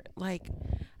they're like,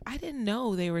 I didn't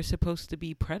know they were supposed to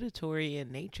be predatory in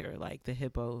nature, like the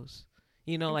hippos.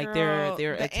 You know, like they're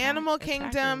the animal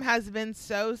kingdom has been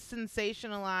so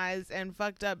sensationalized and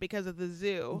fucked up because of the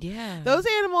zoo. Yeah, those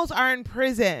animals are in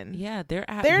prison. Yeah, they're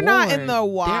war. Not in the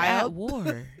wild. They're at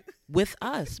war with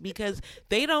us because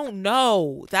they don't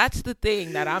know. That's the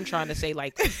thing that I'm trying to say.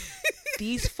 Like,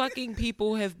 these fucking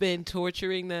people have been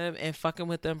torturing them and fucking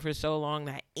with them for so long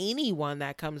that anyone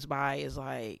that comes by is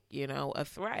like, you know, a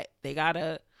threat. They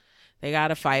gotta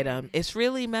fight them. It's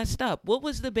really messed up. What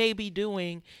was the baby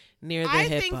doing near the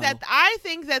hippo? I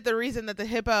think that the reason that the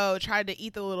hippo tried to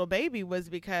eat the little baby was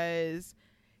because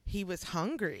he was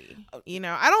hungry. You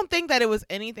know, I don't think that it was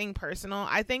anything personal.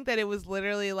 I think that it was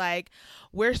literally like,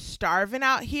 we're starving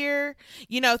out here.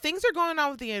 You know, things are going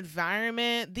on with the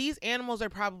environment. These animals are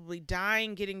probably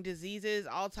dying, getting diseases,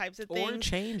 all types of things. Or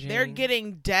changing. They're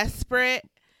getting desperate.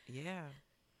 Yeah.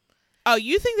 Oh,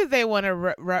 you think that they want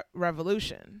a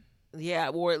revolution? Yeah,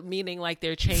 or meaning like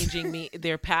they're changing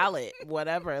their palate,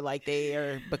 whatever. Like they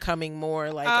are becoming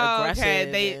more like aggressive.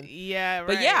 Okay, right.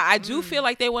 But yeah, I do feel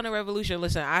like they want a revolution.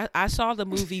 Listen, I saw the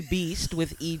movie Beast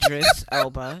with Idris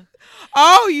Elba.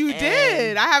 Oh, you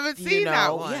did? I haven't seen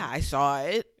that one. Yeah, I saw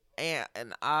it and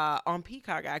on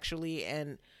Peacock actually,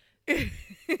 and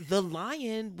the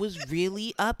lion was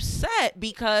really upset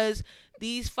because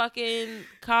these fucking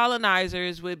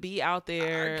colonizers would be out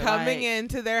there coming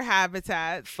into their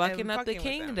habitat, fucking up the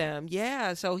kingdom.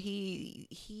 Yeah, so he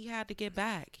had to get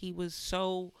back. He was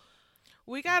so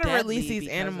We gotta deadly release these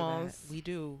because of animals.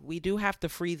 that. We do have to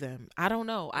free them. I don't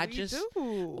know. I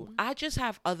just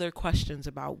have other questions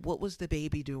about what was the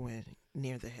baby doing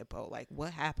near the hippo. Like,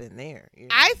 what happened there? You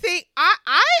know? I think I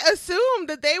assumed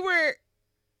that they were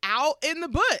out in the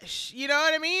bush. You know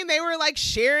what I mean? They were like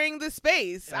sharing the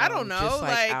space. I don't know. Just,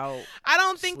 like out I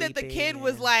don't think that the kid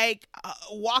was sleeping. like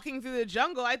walking through the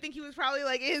jungle. I think he was probably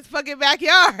like in his fucking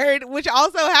backyard, which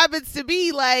also happens to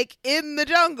be like in the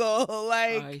jungle.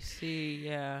 Like I see.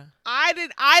 Yeah.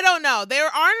 I don't know. There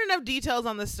aren't enough details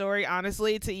on the story,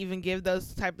 honestly, to even give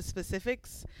those type of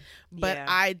specifics. But Yeah.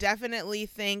 I definitely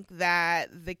think that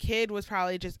the kid was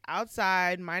probably just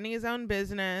outside minding his own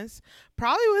business,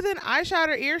 probably within eyeshot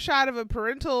or earshot of a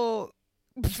parental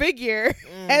figure,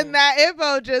 and that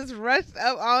hippo just rushed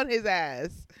up on his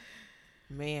ass.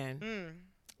 Man.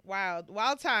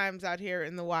 Wild times out here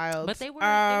in the wild. But they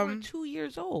were 2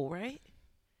 years old, right?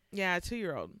 Yeah, a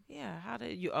 2-year-old. Yeah. How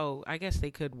did you? Oh, I guess they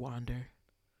could wander.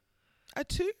 A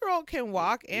 2-year-old can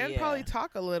walk and Yeah. probably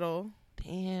talk a little.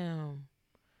 Damn.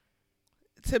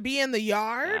 To be in the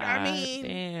yard, I mean,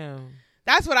 damn.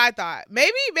 that's what I thought.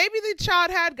 Maybe the child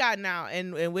had gotten out,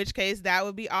 and in which case that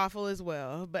would be awful as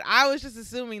well. But I was just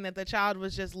assuming that the child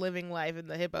was just living life, and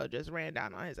the hippo just ran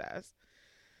down on his ass.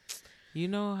 You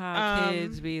know how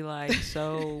kids be like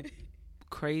so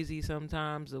crazy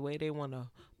sometimes, the way they want to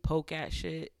poke at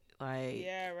shit. Like,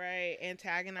 Yeah, right.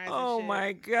 Antagonize. oh shit.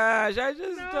 my gosh, I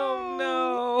just don't No,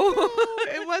 know.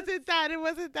 it wasn't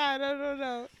that.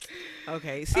 No.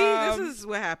 Okay, see, this is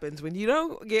what happens when you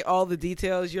don't get all the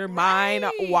details. Your mind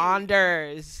Right.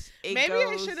 wanders. It Maybe I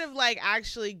goes- should have like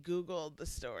actually Googled the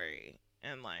story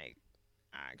and like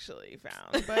actually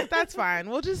found, but that's fine.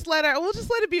 We'll just let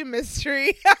it be a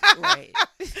mystery. Right.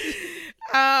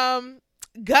 Gunna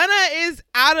is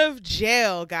out of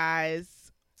jail, guys.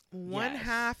 One Yes.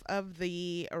 half of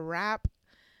the rap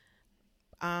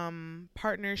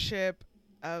partnership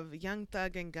of Young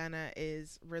Thug and Gunna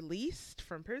is released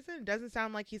from prison. It doesn't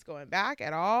sound like he's going back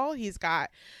at all. He's got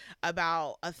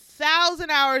about 1,000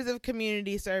 hours of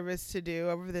community service to do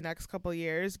over the next couple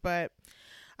years, but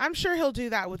I'm sure he'll do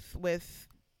that with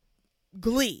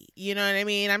glee. You know what I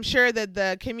mean? I'm sure that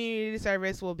the community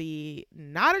service will be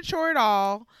not a chore at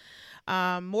all.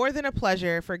 More than a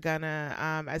pleasure for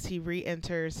Gunna as he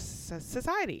re-enters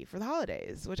society for the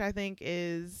holidays, which I think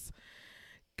is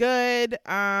good.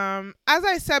 As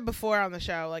I said before on the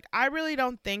show, like I really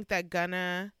don't think that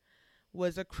Gunna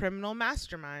was a criminal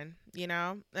mastermind, you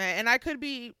know? And I could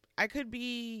be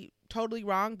totally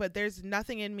wrong, but there's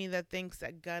nothing in me that thinks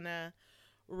that Gunna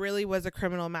really was a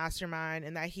criminal mastermind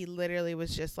and that he literally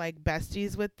was just like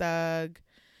besties with Thug.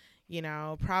 You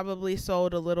know, probably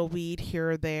sold a little weed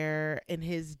here or there in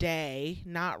his day,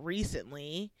 not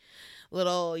recently.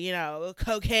 Little, you know,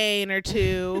 cocaine or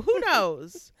two. Who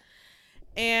knows?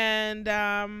 And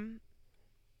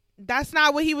that's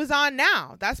not what he was on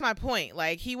now. That's my point.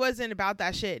 Like, he wasn't about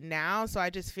that shit now. So I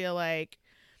just feel like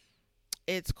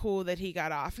it's cool that he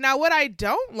got off. Now, what I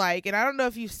don't like, and I don't know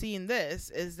if you've seen this,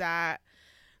 is that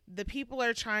the people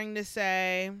are trying to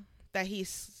say that he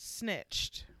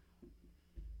snitched.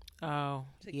 Oh,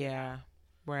 To get yeah.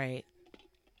 Right.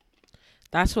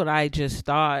 That's what I just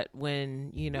thought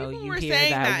when, you know, People you were hear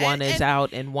saying that that, one and- is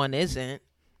out and one isn't.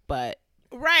 But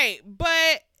Right,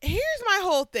 but here's my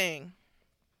whole thing.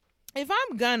 If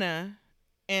I'm Gunna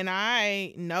and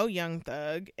I know Young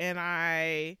Thug and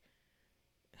I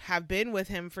have been with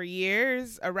him for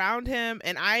years, around him,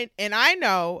 and I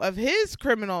know of his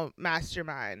criminal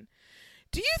mastermind,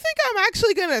 do you think I'm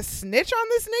actually gonna snitch on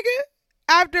this nigga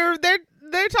after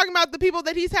they're talking about the people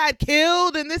that he's had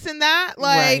killed and this and that?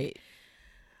 Like, right.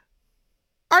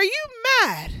 are you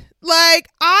mad? Like,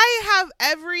 I have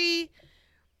every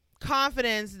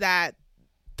confidence that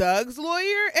Thug's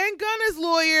lawyer and Gunna's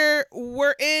lawyer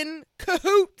were in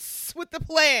cahoots with the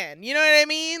plan. You know what I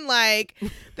mean? Like,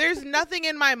 there's nothing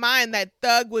in my mind that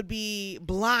Thug would be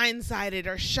blindsided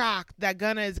or shocked that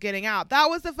Gunna is getting out. That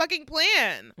was the fucking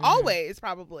plan. Always,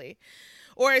 probably.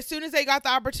 Or as soon as they got the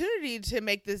opportunity to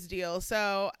make this deal.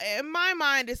 So, in my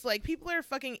mind, it's like, people are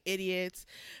fucking idiots.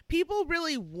 People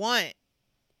really want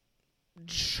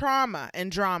trauma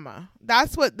and drama.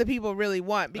 That's what the people really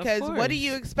want, because what do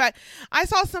you expect? I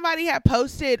saw somebody had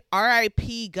posted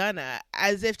R.I.P. Gunna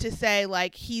as if to say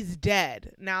like he's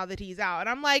dead now that he's out, and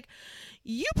I'm like,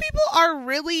 you people are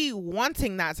really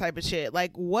wanting that type of shit.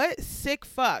 Like, what sick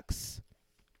fucks?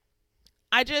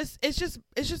 It's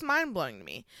just mind blowing to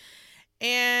me.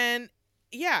 And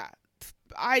yeah,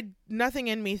 nothing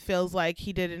in me feels like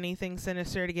he did anything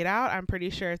sinister to get out. I'm pretty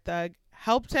sure Thug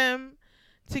helped him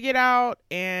to get out,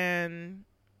 and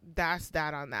that's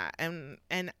that on that. And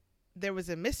there was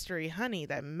a mystery honey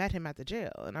that met him at the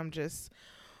jail, and I'm just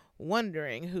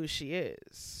wondering who she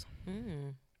is.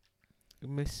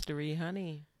 Mystery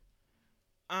honey.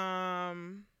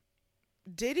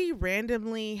 Diddy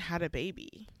randomly had a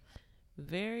baby.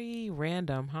 Very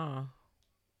random, huh?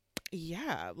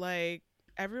 Yeah, like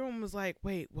everyone was like,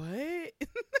 wait, what?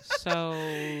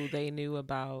 So they knew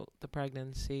about the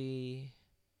pregnancy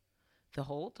the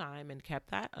whole time and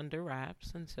kept that under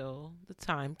wraps until the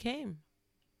time came.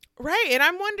 Right. And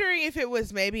I'm wondering if it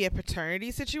was maybe a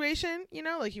paternity situation, you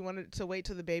know, like he wanted to wait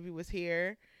till the baby was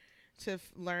here to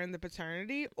learn the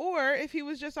paternity, or if he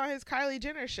was just on his Kylie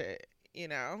Jenner shit, you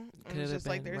know. It was just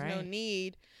like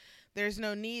there's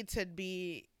no need to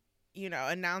be, you know,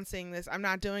 announcing this. I'm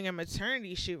not doing a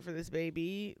maternity shoot for this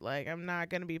baby. Like, I'm not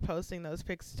going to be posting those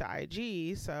pics to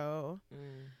IG. So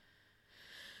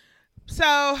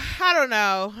I don't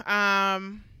know.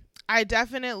 I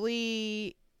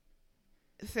definitely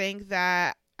think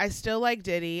that I still like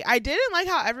Diddy. I didn't like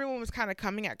how everyone was kind of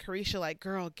coming at Carisha like,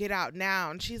 girl, get out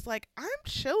now. And she's like, I'm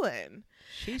chilling.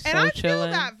 She's and so I chilling.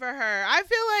 feel that for her. I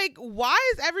feel like, why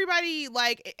is everybody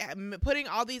like putting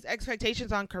all these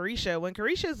expectations on Carisha when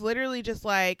Carisha is literally just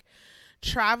like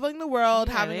traveling the world,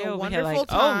 having a wonderful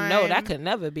time? Oh no, that could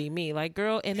never be me. Like,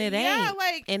 girl, and it ain't.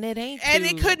 Like, and it ain't. And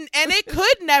it couldn't. And it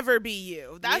could never be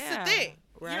you. That's the thing.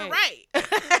 Right. You're right.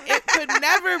 It could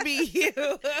never be you.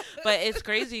 But it's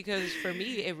crazy because for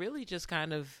me, it really just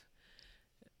kind of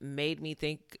made me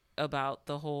think about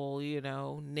the whole, you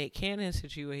know, Nick Cannon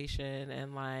situation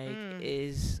and like,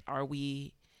 are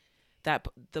we that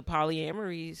the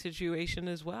polyamory situation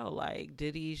as well? Like,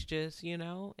 Diddy's just, you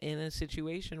know, in a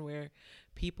situation where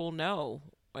people know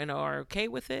and are okay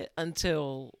with it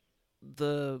until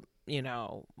the, you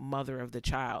know, mother of the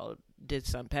child did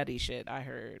some petty shit, I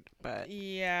heard. But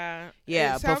yeah,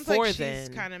 it sounds before like then,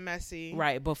 she's kind of messy.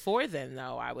 Right before then,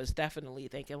 though, I was definitely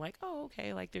thinking like, oh,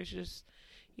 okay, like there's just,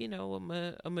 you know,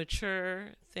 a mature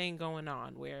thing going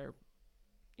on where,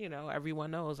 you know,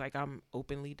 everyone knows like I'm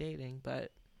openly dating,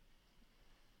 but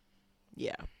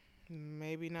yeah,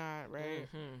 maybe not, right?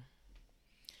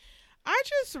 I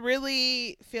just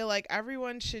really feel like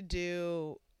everyone should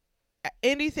do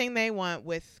anything they want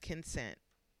with consent.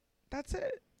 That's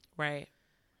it. Right.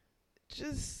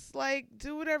 Just like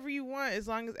do whatever you want as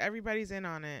long as everybody's in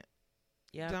on it.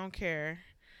 Yeah. Don't care.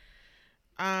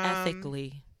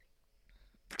 Ethically.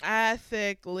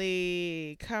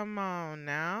 Come on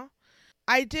now.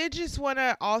 I did just want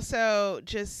to also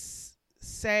just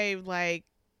say, like,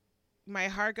 my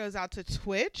heart goes out to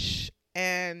Twitch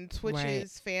and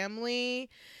Twitch's family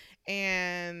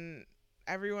and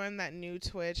everyone that knew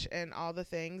Twitch and all the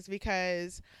things,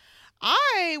 because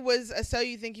I was a So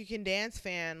You Think You Can Dance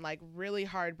fan, like really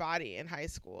hard body in high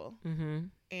school.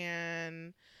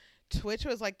 And Twitch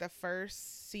was like the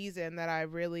first season that I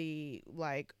really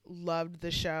like loved the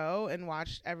show and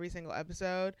watched every single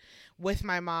episode with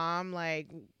my mom, like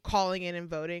calling in and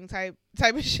voting type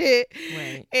of shit.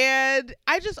 Right. And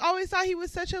I just always thought he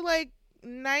was such a like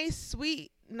nice,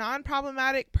 sweet,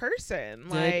 non-problematic person.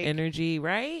 Good like energy,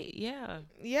 right? Yeah.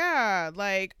 Yeah,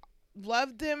 like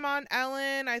loved him on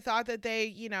Ellen. I thought that they,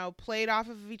 you know, played off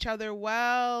of each other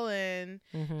well, and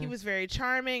he was very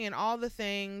charming and all the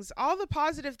things, all the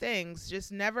positive things.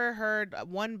 Just never heard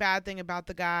one bad thing about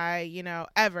the guy, you know,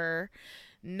 ever.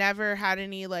 Never had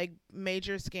any like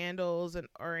major scandals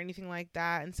or anything like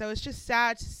that. And so it's just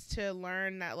sad to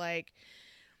learn that, like,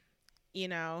 you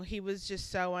know, he was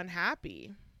just so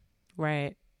unhappy.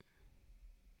 Right.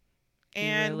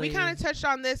 And we kind of touched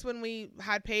on this when we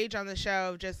had Paige on the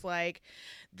show, just like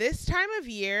this time of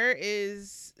year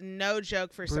is no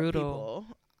joke for brutal.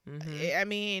 Some people. I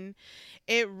mean,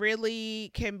 it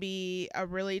really can be a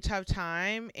really tough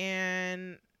time.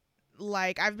 And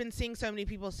like, I've been seeing so many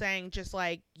people saying just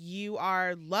like, you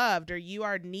are loved or you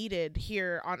are needed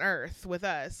here on earth with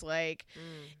us. Like,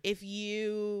 if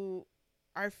you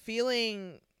are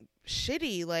feeling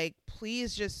shitty, like,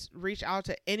 please just reach out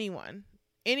to anyone.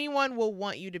 Anyone will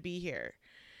want you to be here.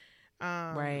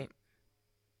 Right.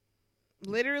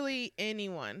 Literally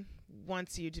anyone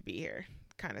wants you to be here,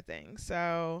 kind of thing.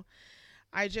 So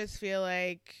I just feel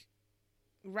like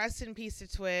rest in peace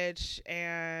to Twitch.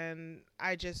 And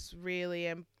I just really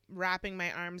am wrapping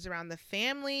my arms around the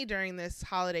family during this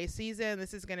holiday season.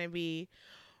 This is going to be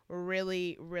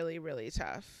really, really, really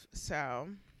tough. So.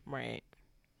 Right.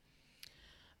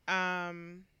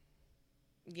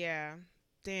 Yeah.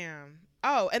 Damn.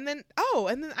 And then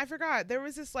I forgot. There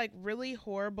was this like really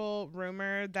horrible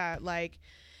rumor that like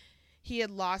he had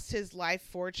lost his life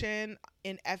fortune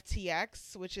in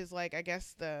FTX, which is like, I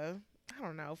guess I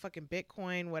don't know, fucking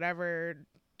Bitcoin, whatever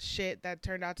shit that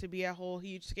turned out to be a whole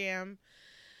huge scam.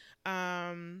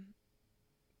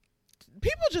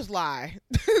 People just lie.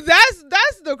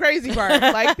 that's the crazy part.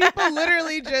 Like, people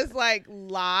literally just like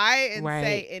lie and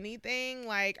say anything.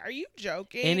 Like, are you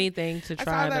joking? Anything to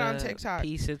try on to TikTok.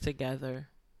 piece it together.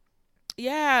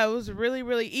 Yeah, it was really,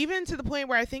 really, even to the point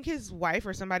where I think his wife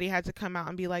or somebody had to come out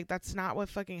and be like, that's not what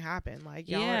fucking happened. Like,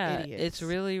 y'all are idiots. It's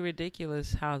really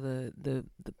ridiculous how the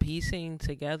piecing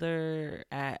together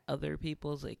at other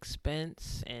people's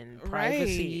expense and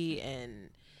privacy and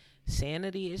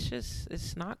sanity,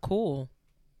 it's not cool.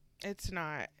 It's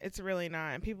not. It's really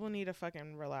not. And people need to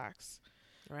fucking relax.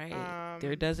 Right.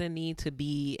 There doesn't need to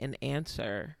be an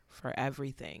answer for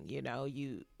everything, you know.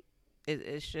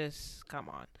 It's just, come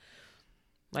on.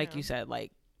 Like you said,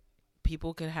 like,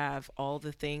 people could have all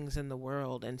the things in the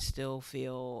world and still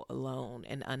feel alone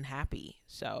and unhappy.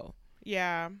 So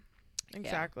yeah,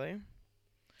 exactly.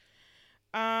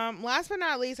 Last but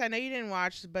not least, I know you didn't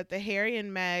watch, but the Harry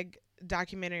and Meg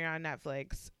documentary on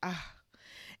Netflix.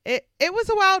 It was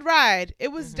a wild ride.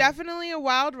 It was definitely a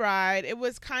wild ride. It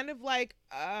was kind of like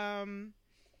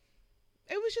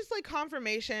it was just like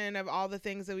confirmation of all the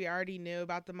things that we already knew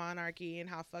about the monarchy and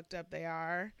how fucked up they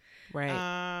are. Right.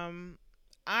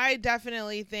 I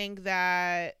definitely think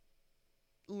that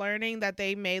learning that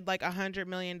they made like $100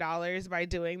 million by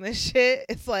doing this shit,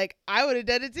 it's like, I would have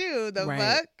done it too. The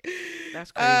fuck?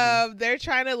 That's crazy. They're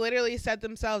trying to literally set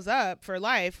themselves up for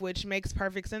life, which makes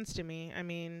perfect sense to me. I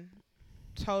mean,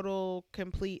 total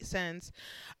complete sense.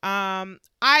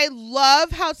 I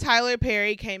love how Tyler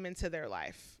Perry came into their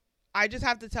life. I just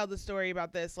have to tell the story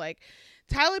about this. Like,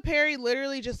 Tyler Perry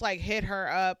literally just like hit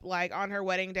her up like on her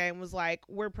wedding day and was like,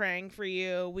 we're praying for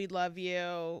you, we love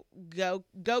you, go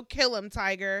kill him,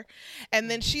 Tiger. And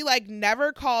then she like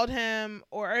never called him,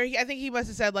 or I think he must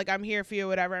have said like, I'm here for you,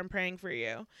 whatever, I'm praying for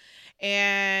you.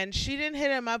 And she didn't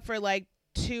hit him up for like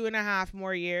 2.5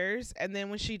 more years. And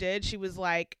then when she did, she was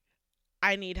like,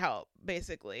 I need help,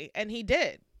 basically. And he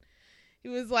did. He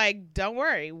was like, don't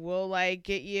worry, we'll like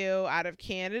get you out of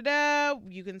Canada.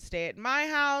 You can stay at my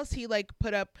house. He like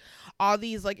put up all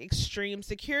these like extreme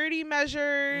security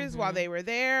measures while they were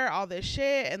there, all this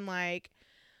shit, and like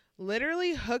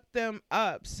literally hooked them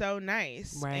up so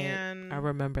nice. Right. And I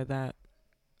remember that.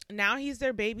 Now he's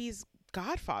their baby's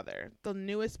godfather, the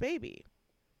newest baby.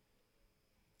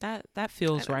 That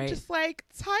feels and right. I'm just like,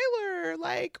 Tyler,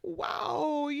 like,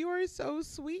 wow, you are so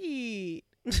sweet.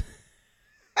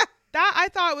 That I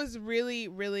thought was really,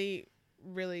 really,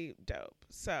 really dope.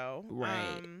 So,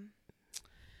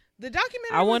 the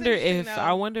documentary.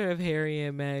 I wonder if Harry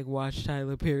and Meg watch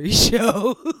Tyler Perry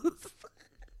shows.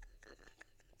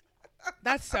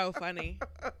 That's so funny.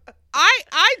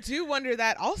 I do wonder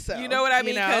that also. You know what I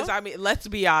mean? Because I mean, let's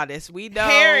be honest. We know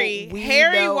Harry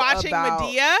watching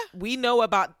Medea. We know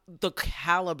about the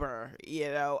caliber,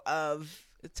 of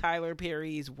Tyler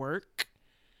Perry's work.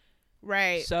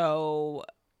 Right. So.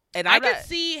 And I could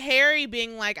see Harry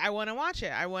being like, I want to watch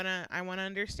it. I want to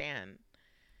understand.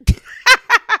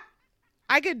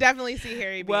 I could definitely see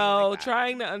Harry being like that.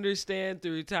 Trying to understand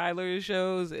through Tyler's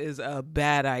shows is a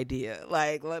bad idea.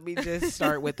 Like, let me just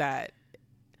start with that.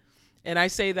 And I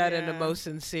say that in the most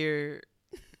sincerest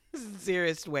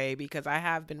way, because I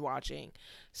have been watching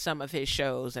some of his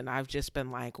shows and I've just been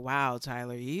like, wow,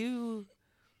 Tyler, you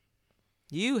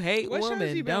hate what women,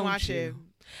 shows you been don't watching? you?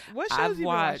 What shows I've you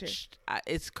watched.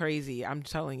 It's crazy. I'm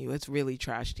telling you, it's really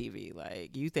trash TV.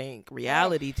 Like, you think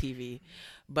reality TV,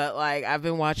 but like I've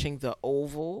been watching The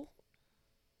Oval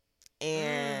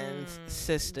and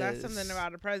Sisters. That's something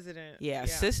about a president. Yeah.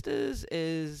 Sisters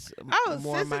is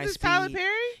more Sisters my is speed. Tyler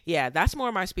Perry? Yeah, that's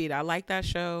more my speed. I like that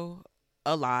show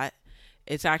a lot.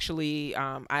 It's actually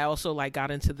I also like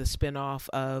got into the spinoff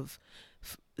of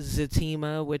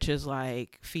Zatima, which is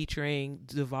like featuring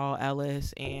Duvall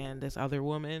Ellis and this other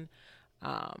woman.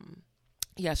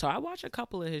 So I watch a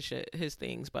couple of his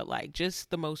things, but like just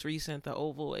the most recent, The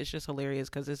Oval, it's just hilarious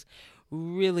because it's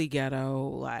really ghetto.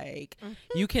 Like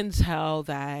you can tell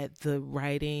that the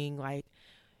writing, like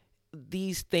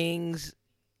these things,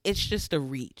 it's just a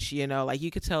reach, like you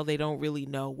could tell they don't really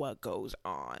know what goes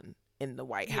on in the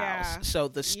White House. So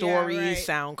the stories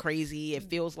sound crazy. It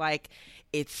feels like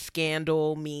it's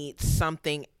Scandal meets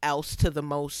something else to the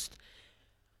most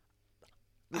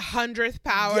 100th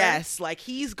power. Yes, like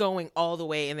he's going all the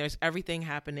way and there's everything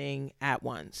happening at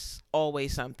once.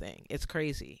 Always something. It's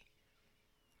crazy.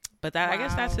 But I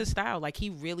guess that's his style. Like he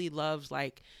really loves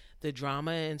like the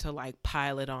drama and to like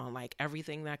pile it on. Like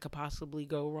everything that could possibly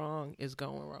go wrong is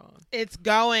going wrong. It's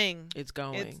going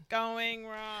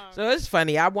wrong. So it's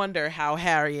funny. I wonder how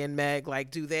Harry and Meg, like,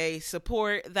 do they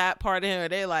support that part of him? Or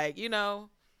they like,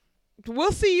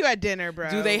 We'll see you at dinner, bro.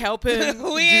 Do they help him?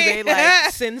 Do they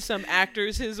like send some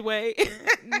actors his way?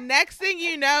 Next thing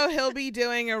you know, he'll be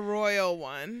doing a royal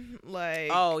one. Like,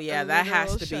 oh yeah, that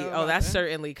has to be. Oh, that's that.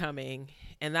 certainly coming.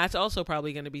 And that's also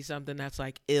probably going to be something that's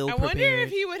like ill prepared. I wonder if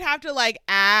he would have to like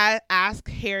ask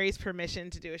Harry's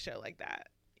permission to do a show like that.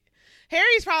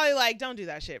 Harry's probably like, don't do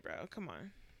that shit, bro. Come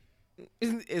on.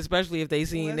 Especially if they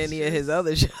seen any of his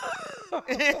other shows. They're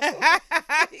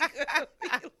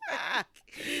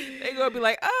going to be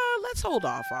like, let's hold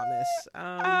off on this.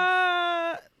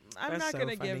 I'm not going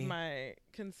to give my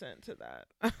consent to that.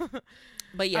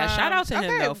 But yeah, shout out to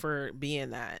him though for being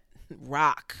that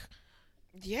rock.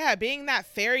 Yeah, being that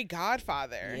fairy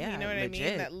godfather. Yeah, you know what legit. I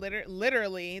mean? That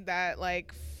literally that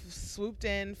like swooped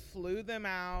in, flew them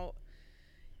out.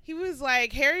 He was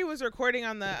like, Harry was recording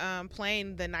on the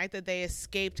plane the night that they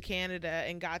escaped Canada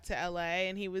and got to LA,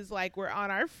 and he was like, we're on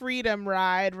our freedom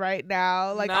ride right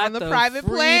now, like Not on the private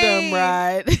freedom plane.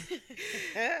 ride.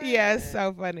 Yeah,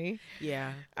 so funny.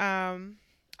 Yeah. All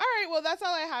right, well, that's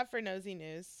all I have for nosy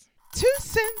news. 2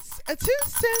 cents, a 2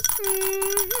 cents,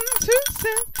 2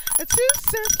 cents, a 2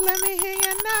 cents, let me hear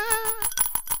you now.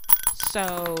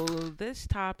 So this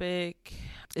topic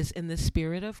is in the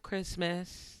spirit of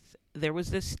Christmas. There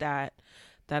was this stat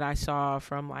that I saw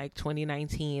from like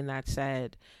 2019 that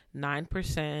said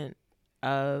 9%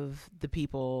 of the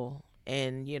people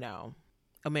in, you know,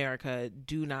 America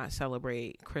do not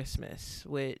celebrate Christmas,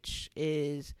 which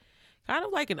is kind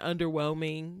of like an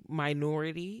underwhelming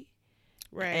minority.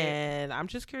 Right. And I'm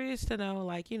just curious to know,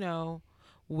 like, you know,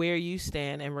 where you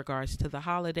stand in regards to the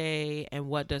holiday and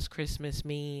what does Christmas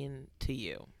mean to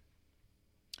you?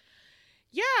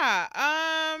 Yeah.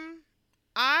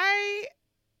 I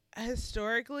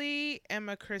historically am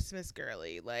a Christmas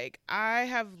girly. Like, I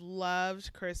have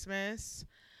loved Christmas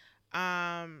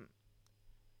since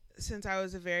I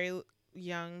was a very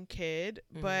young kid,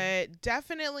 but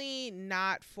definitely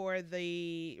not for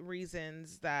the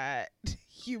reasons that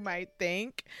you might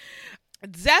think.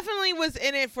 Definitely was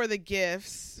in it for the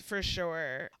gifts, for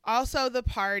sure. Also the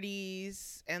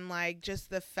parties and like just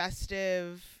the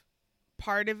festive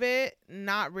part of it,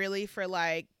 not really for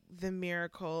like the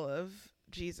miracle of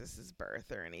Jesus's birth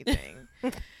or anything.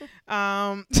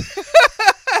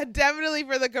 Definitely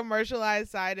for the commercialized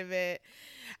side of it.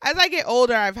 As I get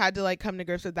older, I've had to like come to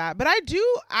grips with that. But I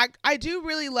do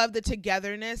really love the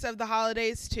togetherness of the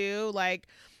holidays too. Like,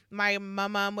 my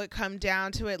mom would come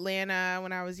down to Atlanta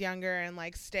when I was younger and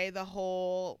like stay the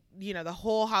whole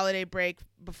holiday break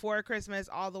before Christmas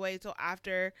all the way till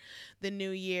after the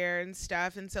New Year and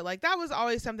stuff. And so like that was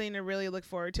always something to really look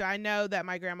forward to. I know that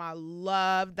my grandma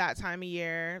loved that time of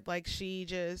year. Like, she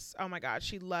just, oh my God,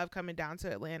 she loved coming down to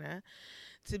Atlanta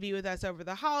to be with us over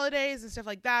the holidays and stuff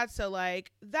like that. So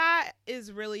like that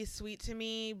is really sweet to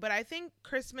me. But I think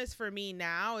Christmas for me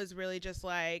now is really just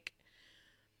like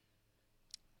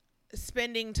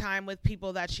spending time with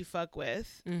people that you fuck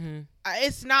with.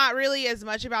 It's not really as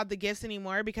much about the gifts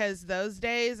anymore, because those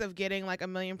days of getting like a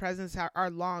million presents are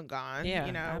long gone. Yeah,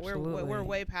 you know, absolutely. we're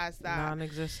way past that.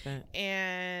 Non-existent.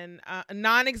 And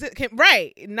non-existent,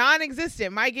 right?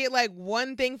 Non-existent. Might get like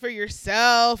one thing for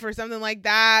yourself or something like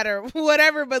that or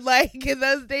whatever, but like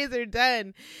those days are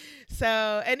done. So,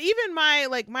 and even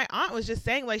my aunt was just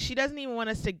saying like she doesn't even want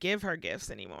us to give her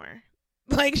gifts anymore.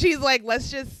 Like, she's like, let's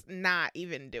just not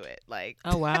even do it. Like,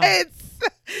 oh wow, it's,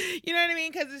 you know what I mean?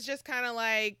 Because it's just kind of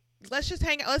like, let's just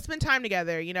hang out, let's spend time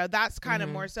together. You know, that's kind of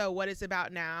more so what it's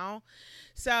about now.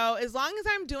 So as long as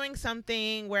I'm doing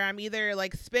something where I'm either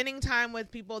like spending time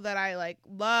with people that I like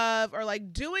love or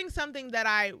like doing something that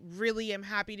I really am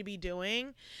happy to be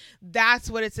doing, that's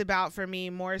what it's about for me,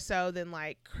 more so than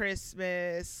like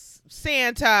Christmas,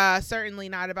 Santa. Certainly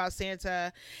not about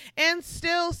Santa, and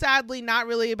still sadly not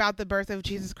really about the birth of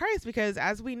Jesus Christ, because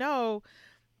as we know,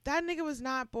 that nigga was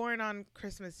not born on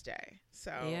Christmas Day.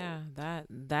 So yeah,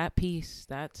 that piece,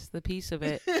 that's the piece of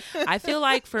it. I feel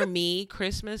like for me,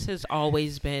 Christmas has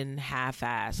always been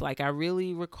half-assed. Like, I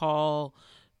really recall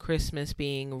Christmas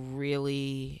being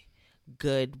really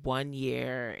good one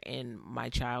year in my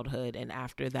childhood, and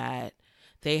after that,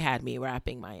 they had me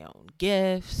wrapping my own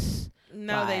gifts.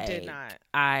 No, they did not.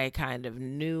 I kind of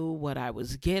knew what I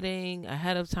was getting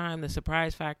ahead of time. The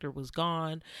surprise factor was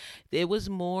gone. It was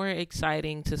more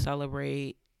exciting to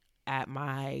celebrate at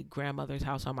my grandmother's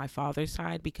house on my father's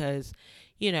side because,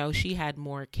 you know, she had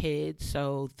more kids,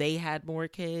 so they had more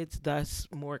kids, thus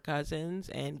more cousins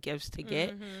and gifts to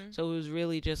get. So it was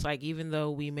really just like, even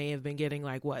though we may have been getting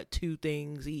like 2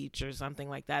 things each or something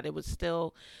like that, it was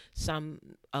still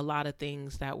a lot of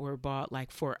things that were bought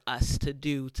like for us to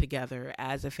do together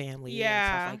as a family and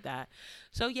stuff like that.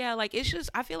 So yeah, like it's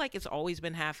just, I feel like it's always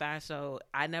been half-assed, so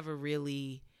I never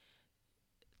really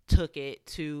took it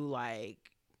to like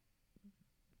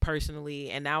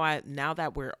personally. And now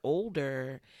that we're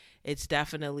older, it's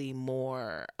definitely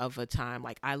more of a time.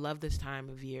 Like I love this time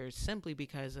of year simply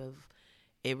because of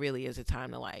it really is a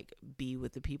time to like be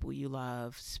with the people you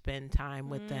love, spend time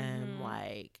with them,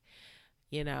 like,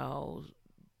 you know.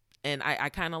 And I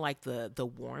kind of like the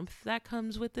warmth that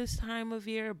comes with this time of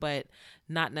year, but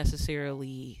not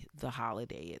necessarily the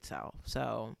holiday itself.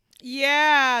 So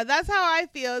yeah, that's how I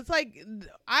feel. It's like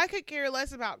I could care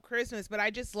less about Christmas, but I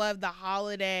just love the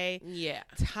holiday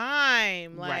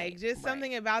time. Like just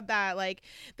something about that. Like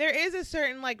there is a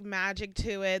certain like magic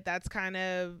to it that's kind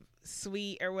of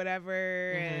sweet or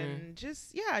whatever, and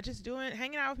just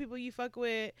hanging out with people you fuck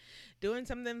with, doing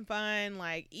something fun.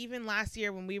 Like even last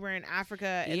year when we were in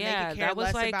Africa and they could care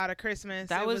less like, about a Christmas,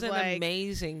 that was an like,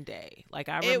 amazing day. Like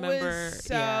I remember it was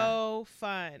so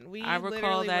fun. I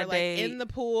recall that were day, like in the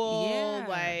pool,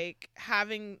 like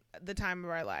having the time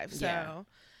of our life. So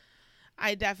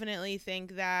I definitely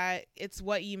think that it's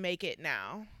what you make it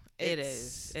now. It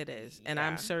is and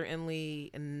I'm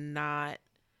certainly not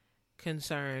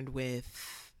concerned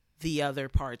with the other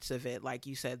parts of it, like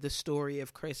you said, the story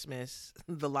of Christmas,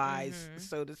 the lies,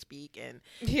 so to speak, and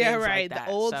like the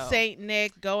old Saint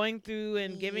Nick going through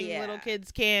and giving little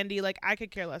kids candy. Like I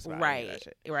could care less about that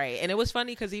shit. Right. And it was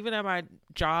funny because even at my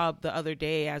job the other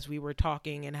day, as we were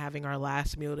talking and having our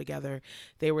last meal together,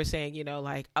 they were saying, you know,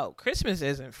 like, oh, Christmas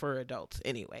isn't for adults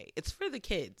anyway, it's for the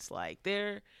kids. Like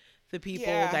they're the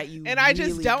people that you and I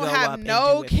just don't have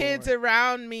no kids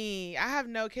around me. I have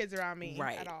no kids around me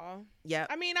at all. Yeah.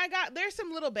 I mean, there's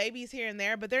some little babies here and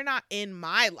there, but they're not in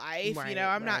my life. You know,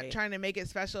 I'm not trying to make it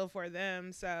special for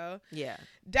them. So yeah,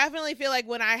 definitely feel like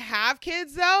when I have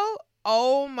kids though,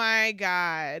 oh my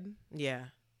God. Yeah.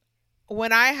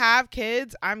 When I have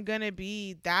kids, I'm going to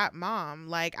be that mom.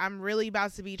 Like, I'm really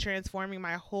about to be transforming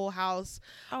my whole house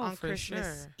on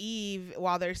Christmas Eve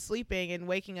while they're sleeping and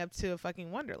waking up to a fucking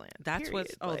wonderland. That's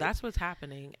what's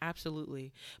happening.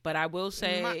 Absolutely. But I will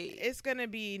say it's going to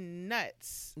be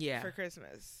nuts for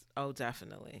Christmas. Oh,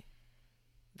 definitely.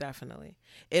 Definitely.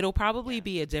 It'll probably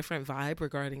be a different vibe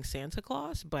regarding Santa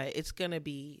Claus, but it's going to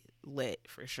be lit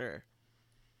for sure.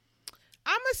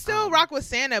 I'm going to still rock with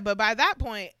Santa, but by that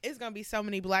point, it's going to be so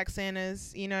many black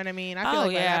Santas. You know what I mean? I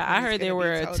feel I heard there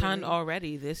were a ton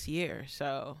already this year.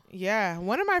 So yeah,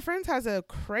 one of my friends has a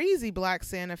crazy black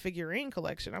Santa figurine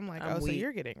collection. I'm like, so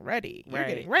you're getting ready. You're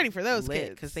getting ready for those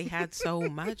kids. Because they had so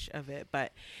much of it.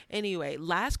 But anyway,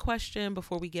 last question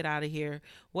before we get out of here.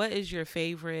 What is your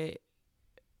favorite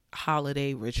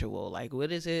holiday ritual? Like,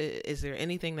 what is it? Is there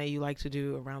anything that you like to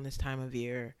do around this time of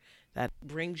year that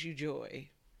brings you joy?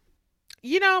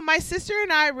 You know, my sister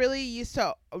and I really used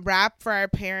to wrap for our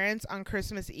parents on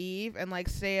Christmas Eve and like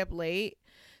stay up late.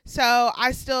 So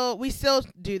we still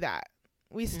do that.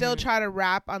 We still try to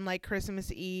wrap on like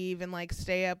Christmas Eve and like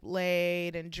stay up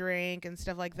late and drink and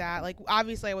stuff like that. Like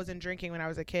obviously I wasn't drinking when I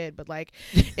was a kid, but like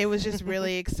it was just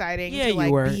really exciting to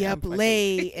like be up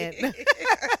late and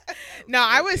no,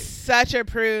 I was such a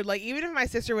prude. Like even if my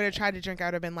sister would have tried to drink, I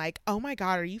would have been like, "Oh my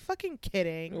God, are you fucking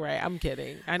kidding?" Right, I'm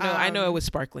kidding. I know it was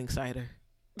sparkling cider.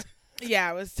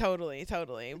 Yeah, it was totally.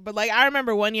 But like I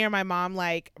remember one year my mom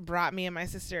like brought me and my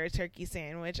sister a turkey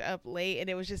sandwich up late, and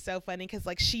it was just so funny because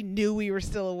like she knew we were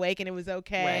still awake and it was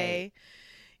okay. Right.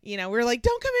 You know, we were like,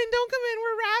 don't come in,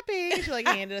 we're rapping. She like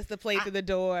handed us the plate through the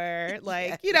door.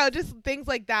 Like, you know, just things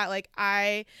like that. Like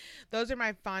those are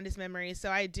my fondest memories.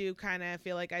 So I do kind of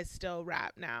feel like I still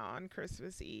rap now on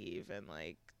Christmas Eve and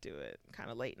like do it kind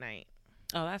of late night.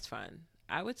 Oh, that's fun.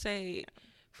 I would say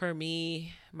for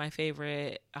me, my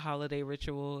favorite holiday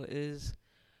ritual is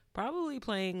probably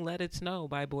playing Let It Snow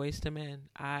by Boyz II Men.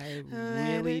 I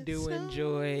really do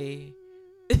enjoy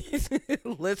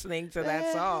listening to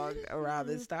that song around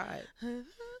this time.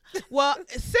 Well,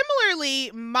 similarly,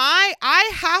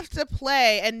 I have to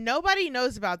play, and nobody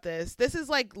knows about this. This is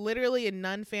like literally a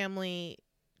nun family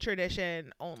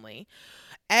tradition only.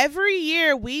 Every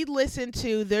year we listen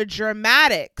to the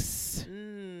Dramatics.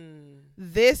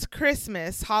 This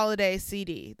Christmas holiday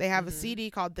CD. They have a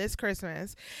CD called This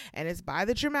Christmas, and it's by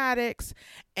the Dramatics,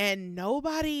 and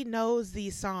nobody knows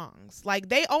these songs. Like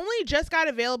they only just got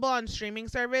available on streaming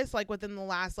service like within the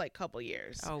last like couple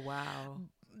years. Oh wow.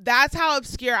 That's how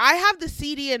obscure. I have the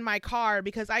CD in my car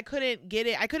because I couldn't get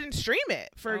it. I couldn't stream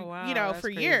it for, for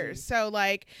crazy. years. So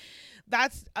like,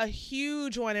 that's a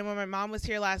huge one. And when my mom was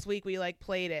here last week, we like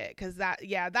played it because that's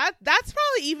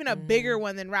probably even a bigger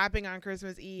one than rapping on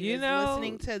Christmas Eve.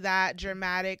 Listening to that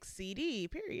dramatic CD.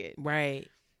 Period. Right.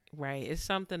 It's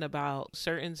something about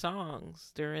certain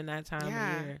songs during that time of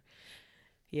year.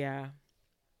 Yeah.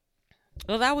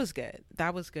 Well, that was good. Yeah,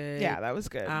 that was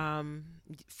good.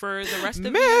 For the rest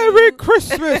of Merry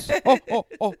Christmas.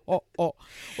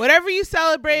 Whatever you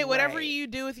celebrate, whatever you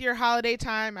do with your holiday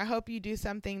time, I hope you do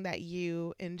something that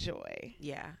you enjoy.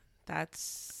 Yeah,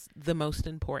 that's the most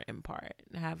important part.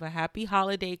 Have a happy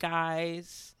holiday,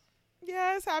 guys.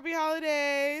 Yes, happy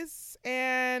holidays.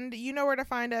 And you know where to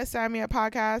find us, Sign Me Up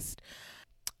Podcast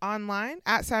online,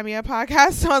 at Sign Me Up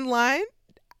Podcast online.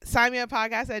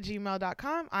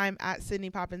 SignMeUpPodcast@gmail.com. I'm at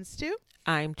Sydney Poppins too.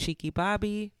 I'm Cheeky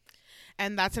Bobby.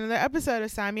 And that's another episode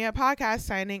of Sign Me Up Podcast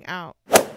signing out.